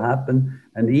what will happen.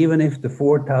 And even if the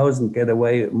 4,000 get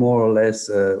away more or less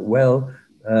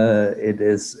it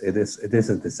is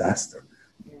a disaster.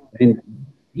 And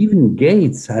even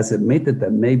Gates has admitted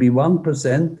that maybe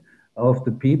 1% of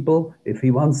the people, if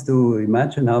he wants to,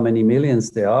 imagine how many millions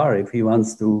there are, if he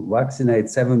wants to vaccinate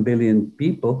 7 billion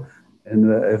people, and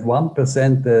if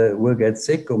 1% will get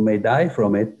sick or may die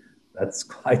from it, that's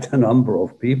quite a number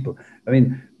of people. I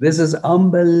mean, this is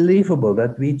unbelievable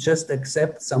that we just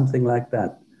accept something like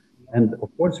that. And of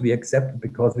course we accept it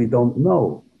because we don't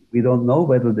know. We don't know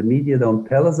whether the media don't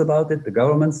tell us about it, the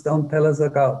governments don't tell us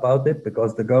about it,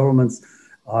 because the governments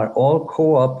are all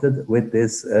co-opted with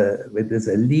this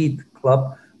elite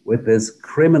club, with this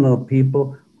criminal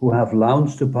people who have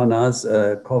launched upon us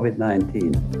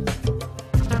COVID-19.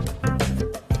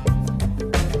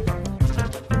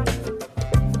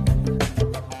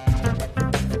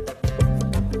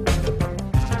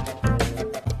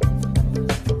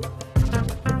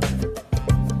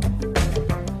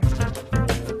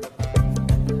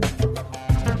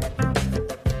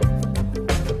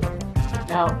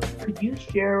 Now, could you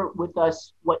share with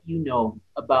us what you know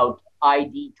about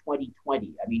ID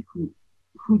 2020? I mean, who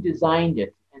designed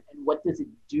it, and what does it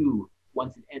do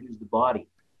once it enters the body?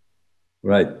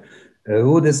 Right.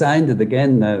 Who designed it?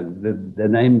 Again, the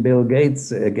name Bill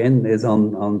Gates, again, is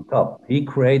on top. He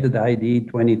created ID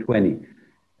 2020.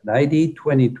 And ID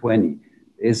 2020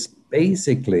 is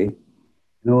basically,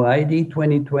 ID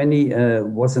 2020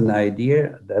 was an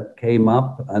idea that came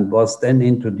up and was then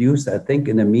introduced, I think,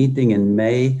 in a meeting in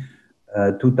May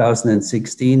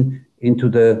 2016 into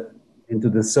the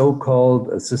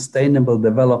so-called Sustainable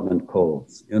Development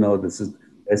Goals.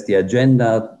 There's the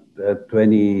Agenda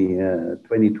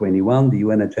 2021, the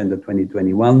UN Agenda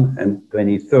 2021, and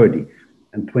 2030.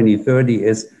 And 2030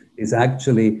 is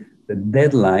actually the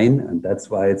deadline, and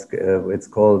that's why it's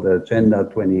called Agenda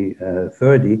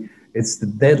 2030. It's the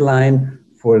deadline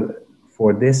for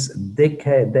this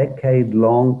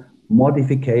decade-long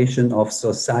modification of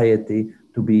society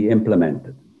to be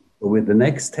implemented. So with the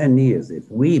next 10 years,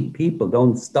 if we people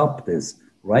don't stop this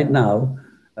right now,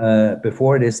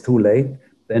 before it is too late,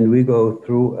 then we go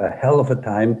through a hell of a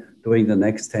time during the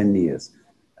next 10 years.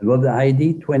 And what the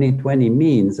ID 2020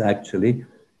 means actually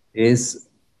is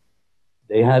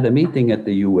they had a meeting at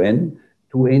the UN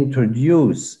to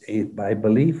introduce it, I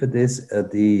believe it is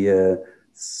the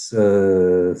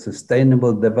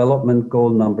Sustainable Development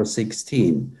Goal number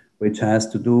 16, which has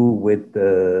to do with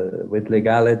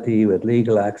legality, with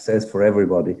legal access for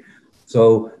everybody.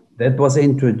 So that was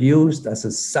introduced as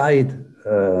a side,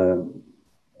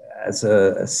 as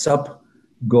a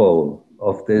sub-goal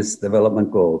of this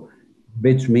development goal,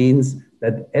 which means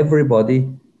that everybody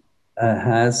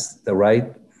has the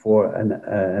right for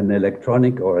an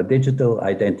electronic or a digital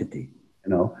identity.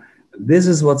 This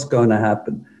is what's going to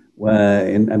happen.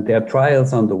 And there are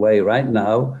trials on the way right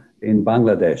now in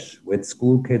Bangladesh with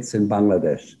school kids in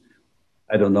Bangladesh.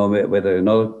 I don't know whether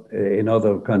in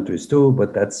other countries too,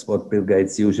 but that's what Bill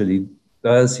Gates usually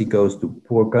does. He goes to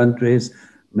poor countries,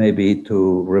 maybe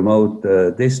to remote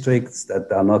districts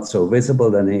that are not so visible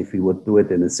than if he would do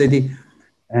it in a city,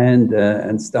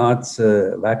 and starts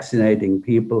vaccinating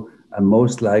people, and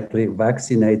most likely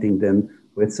vaccinating them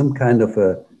with some kind of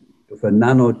a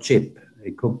nano chip.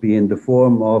 It could be in the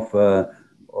form of a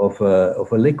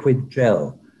liquid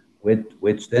gel,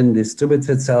 which then distributes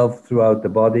itself throughout the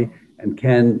body and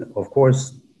can, of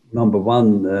course, number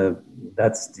one,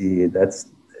 that's the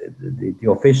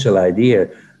official idea,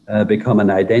 become an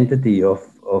identity of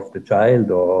the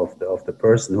child or of the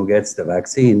person who gets the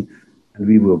vaccine, and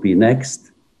we will be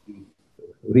next.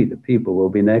 We, the people, will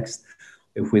be next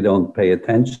if we don't pay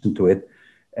attention to it.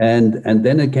 And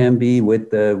then it can be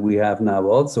with, we have now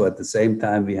also at the same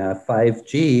time, we have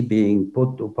 5G being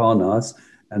put upon us.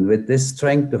 And with this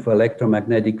strength of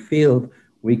electromagnetic field,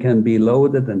 we can be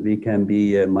loaded and we can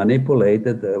be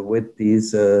manipulated with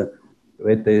these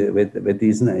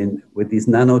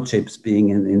nanochips being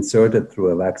inserted through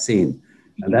a vaccine.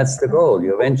 And that's the goal.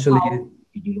 You eventually...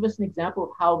 Could you give us an example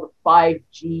of how the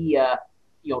 5G,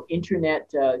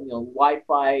 internet,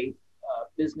 Wi-Fi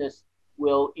business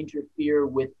will interfere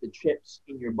with the chips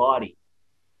in your body?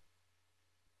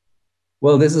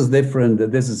 Well, this is different.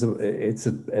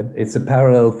 It's a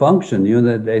parallel function.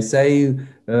 They say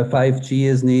 5G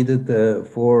is needed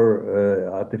for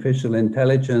artificial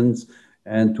intelligence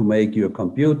and to make your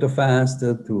computer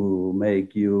faster, to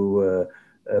make you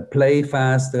play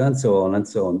faster, and so on and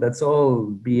so on. That's all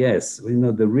BS.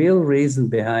 The real reason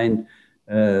behind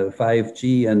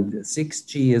 5G and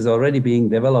 6G is already being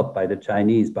developed by the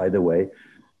Chinese, by the way,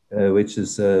 which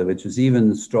is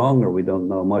even stronger. We don't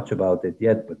know much about it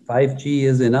yet, but 5G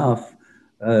is enough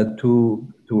to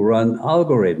run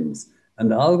algorithms, and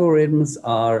algorithms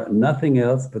are nothing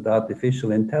else but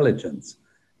artificial intelligence.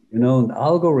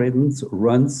 Algorithms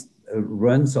runs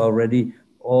already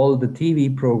all the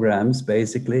TV programs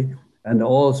basically, and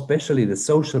especially the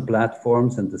social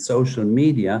platforms and the social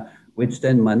media, which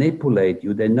then manipulate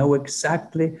you. They know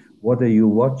exactly what are you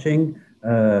watching,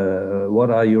 what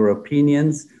are your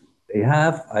opinions.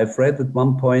 I've read at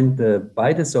one point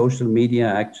by the social media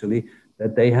actually,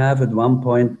 that they have at one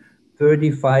point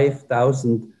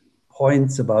 35,000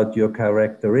 points about your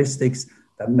characteristics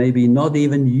that maybe not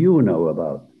even you know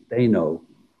about, they know.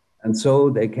 And so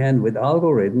they can, with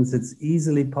algorithms, it's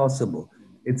easily possible.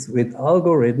 It's with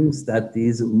algorithms that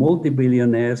these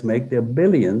multi-billionaires make their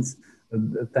billions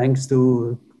thanks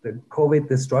to the COVID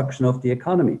destruction of the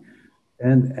economy.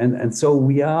 And so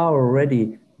we are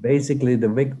already basically the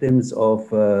victims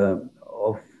of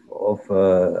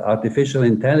artificial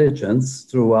intelligence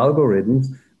through algorithms,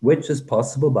 which is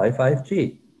possible by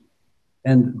 5G.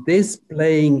 And this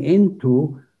playing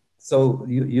into, so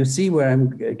you see where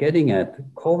I'm getting at.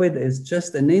 COVID is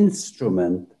just an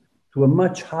instrument to a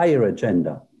much higher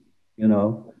agenda, you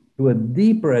know, to a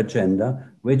deeper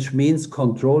agenda, which means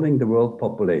controlling the world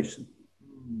population.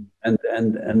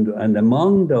 And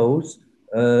among those,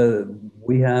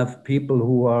 we have people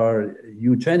who are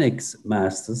eugenics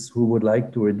masters who would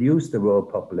like to reduce the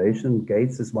world population.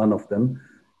 Gates is one of them,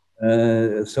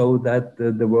 so that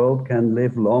the world can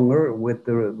live longer with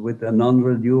the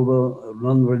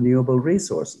non-renewable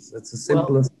resources. That's as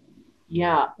simple as.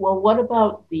 Yeah. Well, what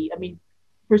about I mean,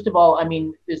 first of all, I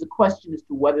mean, there's a question as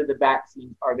to whether the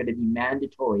vaccines are going to be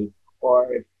mandatory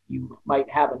or if you might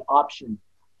have an option.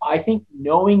 I think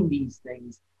knowing these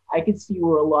things, I could see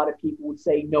where a lot of people would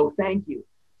say, no, thank you.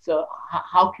 So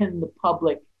how can the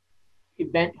public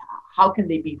how can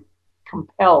they be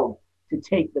compelled to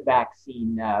take the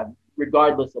vaccine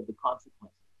regardless of the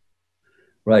consequences?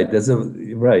 Right,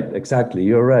 right, exactly,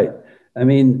 you're right. I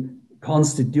mean,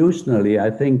 constitutionally, I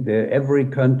think every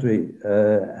country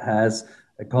has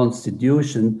a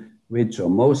constitution or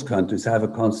most countries have a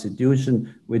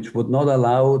constitution which would not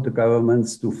allow the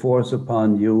governments to force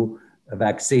upon you a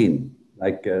vaccine,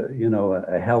 like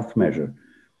a health measure.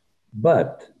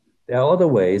 But there are other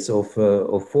ways of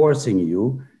forcing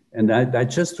you. And I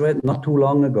just read not too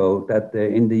long ago that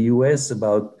in the US,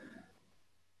 about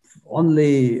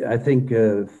only, I think,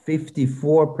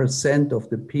 54% of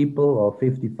the people or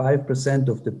 55%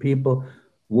 of the people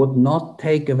would not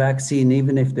take a vaccine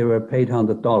even if they were paid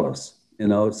 $100,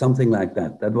 something like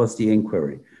that. That was the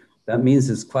inquiry. That means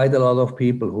there's quite a lot of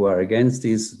people who are against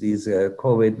these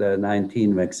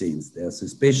COVID-19 vaccines. They're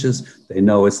suspicious. They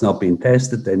know it's not been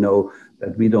tested. They know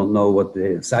that we don't know what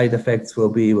the side effects will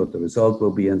be, what the result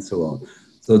will be, and so on.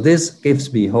 So this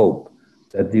gives me hope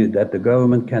that the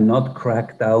government cannot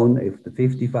crack down if the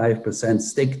 55%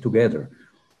 stick together.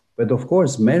 But of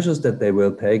course, measures that they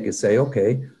will take is say,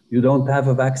 okay, you don't have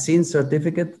a vaccine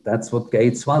certificate. That's what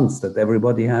Gates wants, that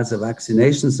everybody has a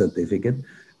vaccination certificate.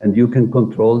 And you can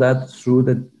control that through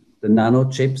the nano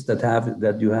chips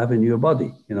that you have in your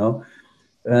body,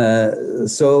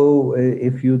 So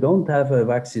if you don't have a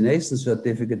vaccination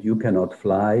certificate, you cannot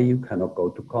fly, you cannot go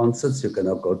to concerts, you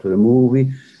cannot go to the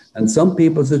movie. And some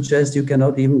people suggest you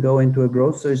cannot even go into a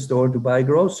grocery store to buy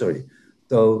grocery.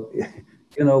 So,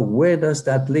 where does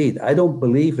that lead? I don't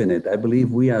believe in it. I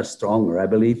believe we are stronger. I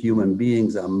believe human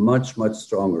beings are much, much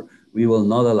stronger. We will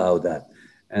not allow that.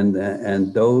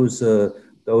 And those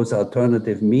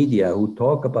alternative media who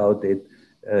talk about it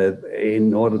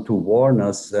in order to warn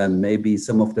us, maybe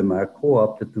some of them are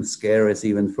co-opted to scare us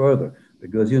even further,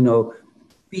 because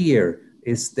fear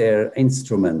is their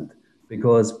instrument,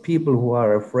 because people who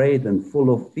are afraid and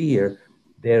full of fear,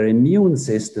 their immune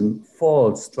system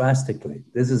falls drastically.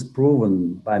 This is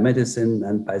proven by medicine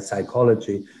and by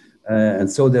psychology, and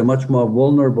so they're much more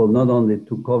vulnerable not only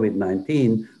to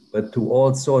COVID-19 but to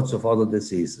all sorts of other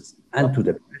diseases and to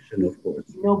depression, of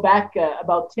course. Back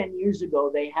about 10 years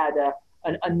ago, they had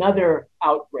another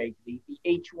outbreak, the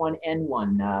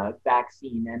H1N1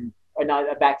 vaccine, or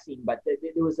not a vaccine, but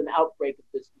there was an outbreak of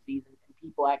this disease, and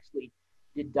people actually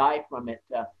did die from it.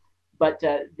 But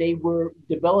they were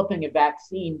developing a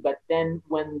vaccine, but then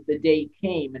when the day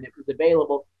came and it was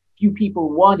available, few people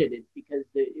wanted it because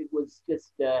it was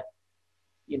just,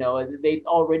 they'd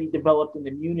already developed an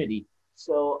immunity.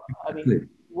 So, I mean,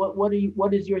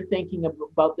 what is your thinking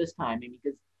about this time? I mean,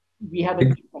 because we have a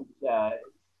different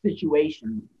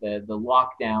situation, the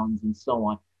lockdowns and so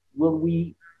on.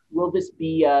 Will this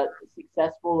be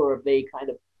successful, or have they kind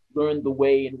of learned the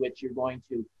way in which you're going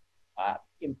to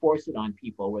enforce it on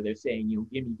people, where they're saying,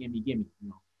 gimme.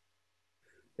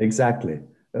 Exactly.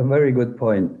 A very good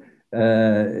point.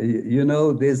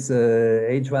 This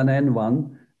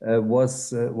H1N1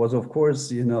 was of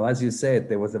course, as you said,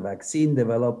 there was a vaccine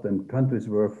developed and countries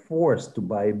were forced to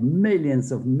buy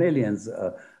millions of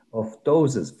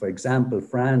doses. For example,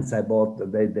 France, they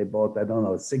bought, I don't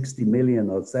know, 60 million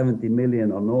or 70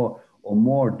 million or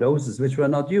more doses, which were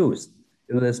not used.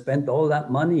 They spent all that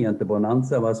money, and the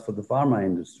bonanza was for the pharma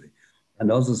industry.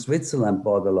 And also Switzerland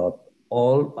bought a lot,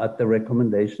 all at the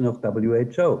recommendation of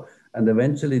WHO. And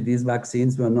eventually these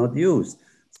vaccines were not used.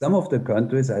 Some of the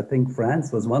countries, I think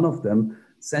France was one of them,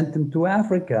 sent them to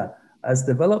Africa as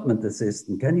development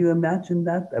assistance. Can you imagine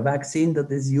that? A vaccine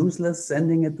that is useless,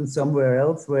 sending it to somewhere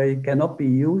else where it cannot be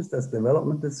used as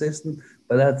development assistance,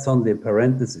 but that's on the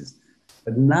parenthesis.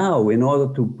 But now, in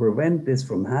order to prevent this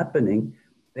from happening,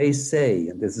 they say,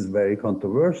 and this is very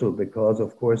controversial because,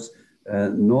 of course,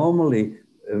 normally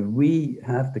we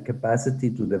have the capacity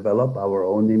to develop our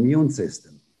own immune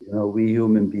system, we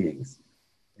human beings.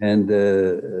 And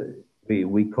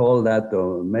we call that,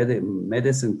 or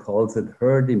medicine calls it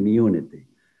herd immunity.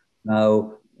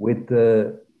 Now, with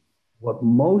what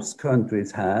most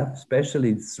countries have,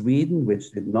 especially Sweden,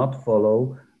 which did not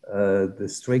follow the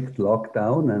strict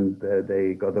lockdown, and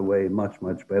they got away much,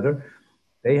 much better,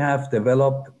 they have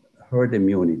developed herd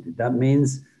immunity. That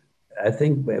means, I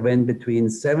think, when between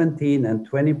 17 and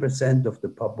 20% of the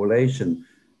population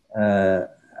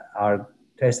are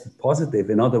tested positive,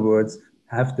 in other words,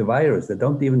 have the virus. They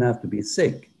don't even have to be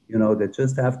sick. They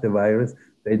just have the virus.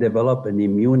 They develop an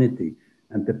immunity.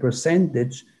 And the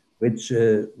percentage which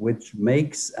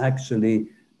makes actually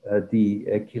the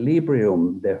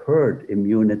equilibrium, the herd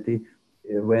immunity,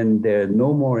 when there are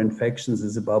no more infections,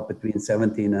 is about between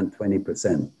 17 and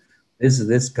 20%.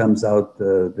 This comes out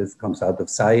of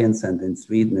science, and in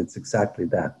Sweden it's exactly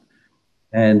that.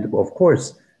 And of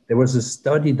course, there was a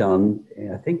study done,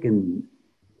 I think in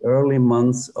early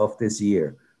months of this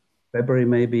year,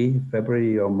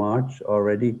 February or March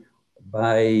already,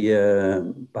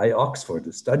 by Oxford,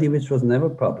 a study which was never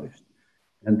published.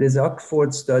 And this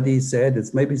Oxford study said,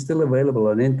 it's maybe still available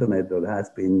on internet or has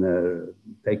been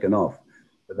taken off,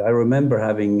 but I remember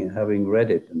having read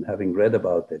it and having read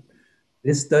about it.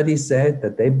 This study said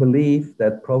that they believe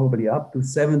that probably up to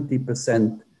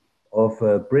 70% of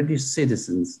British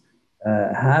citizens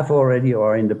have already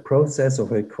or are in the process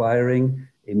of acquiring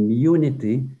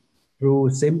immunity through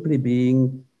simply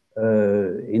being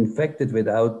infected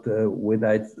without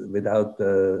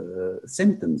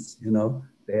symptoms.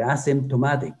 They're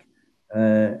asymptomatic,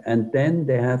 and then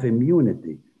they have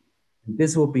immunity.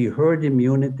 This will be herd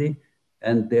immunity,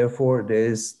 and therefore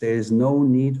there's no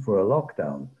need for a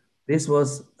lockdown. This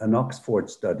was an Oxford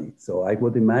study, so I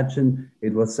would imagine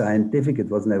it was scientific. It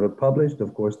was never published.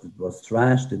 Of course, it was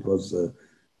trashed. It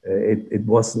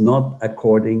was not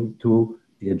according to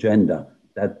the agenda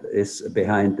that is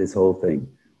behind this whole thing.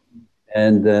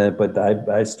 And but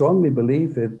I strongly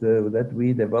believe that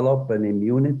we develop an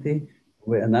immunity,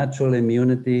 a natural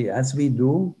immunity, as we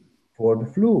do for the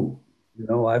flu.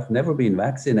 I've never been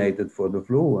vaccinated for the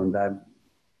flu, and I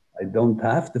don't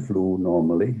have the flu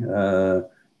normally.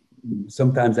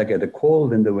 Sometimes I get a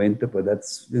cold in the winter, but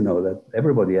that's, that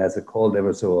everybody has a cold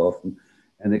ever so often,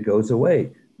 and it goes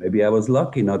away. Maybe I was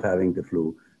lucky not having the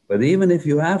flu. But even if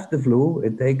you have the flu,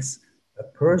 it takes a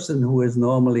person who is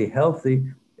normally healthy,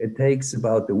 it takes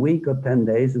about a week or 10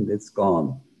 days and it's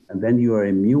gone. And then you are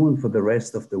immune for the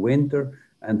rest of the winter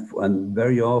and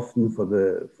very often for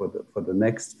the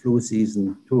next flu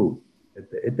season too.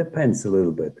 It depends a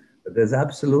little bit, but there's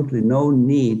absolutely no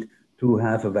need to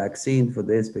have a vaccine for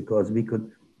this, because we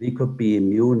could be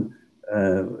immune,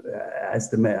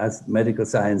 as medical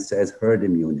science says, herd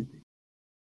immunity.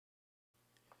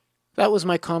 That was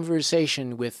my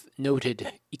conversation with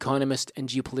noted economist and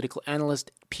geopolitical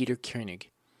analyst Peter Koenig.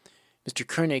 Mr.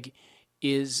 Koenig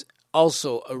is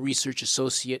also a research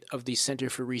associate of the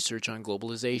Center for Research on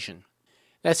Globalization.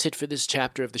 That's it for this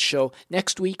chapter of the show.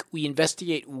 Next week, we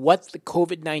investigate what the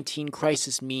COVID-19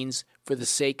 crisis means for the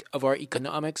sake of our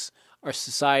economics, our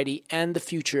society, and the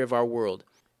future of our world.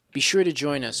 Be sure to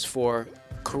join us for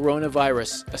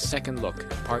Coronavirus, A Second Look,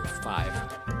 Part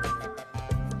 5.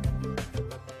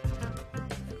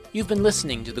 You've been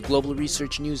listening to the Global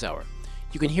Research News Hour.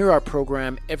 You can hear our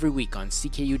program every week on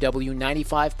CKUW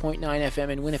 95.9 FM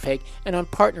in Winnipeg and on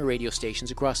partner radio stations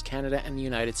across Canada and the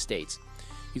United States.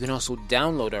 You can also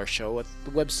download our show at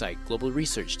the website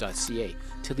globalresearch.ca.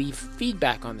 To leave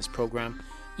feedback on this program,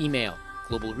 email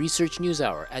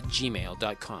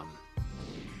globalresearchnewshour@gmail.com.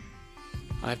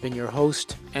 I've been your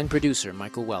host and producer,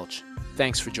 Michael Welch.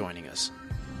 Thanks for joining us.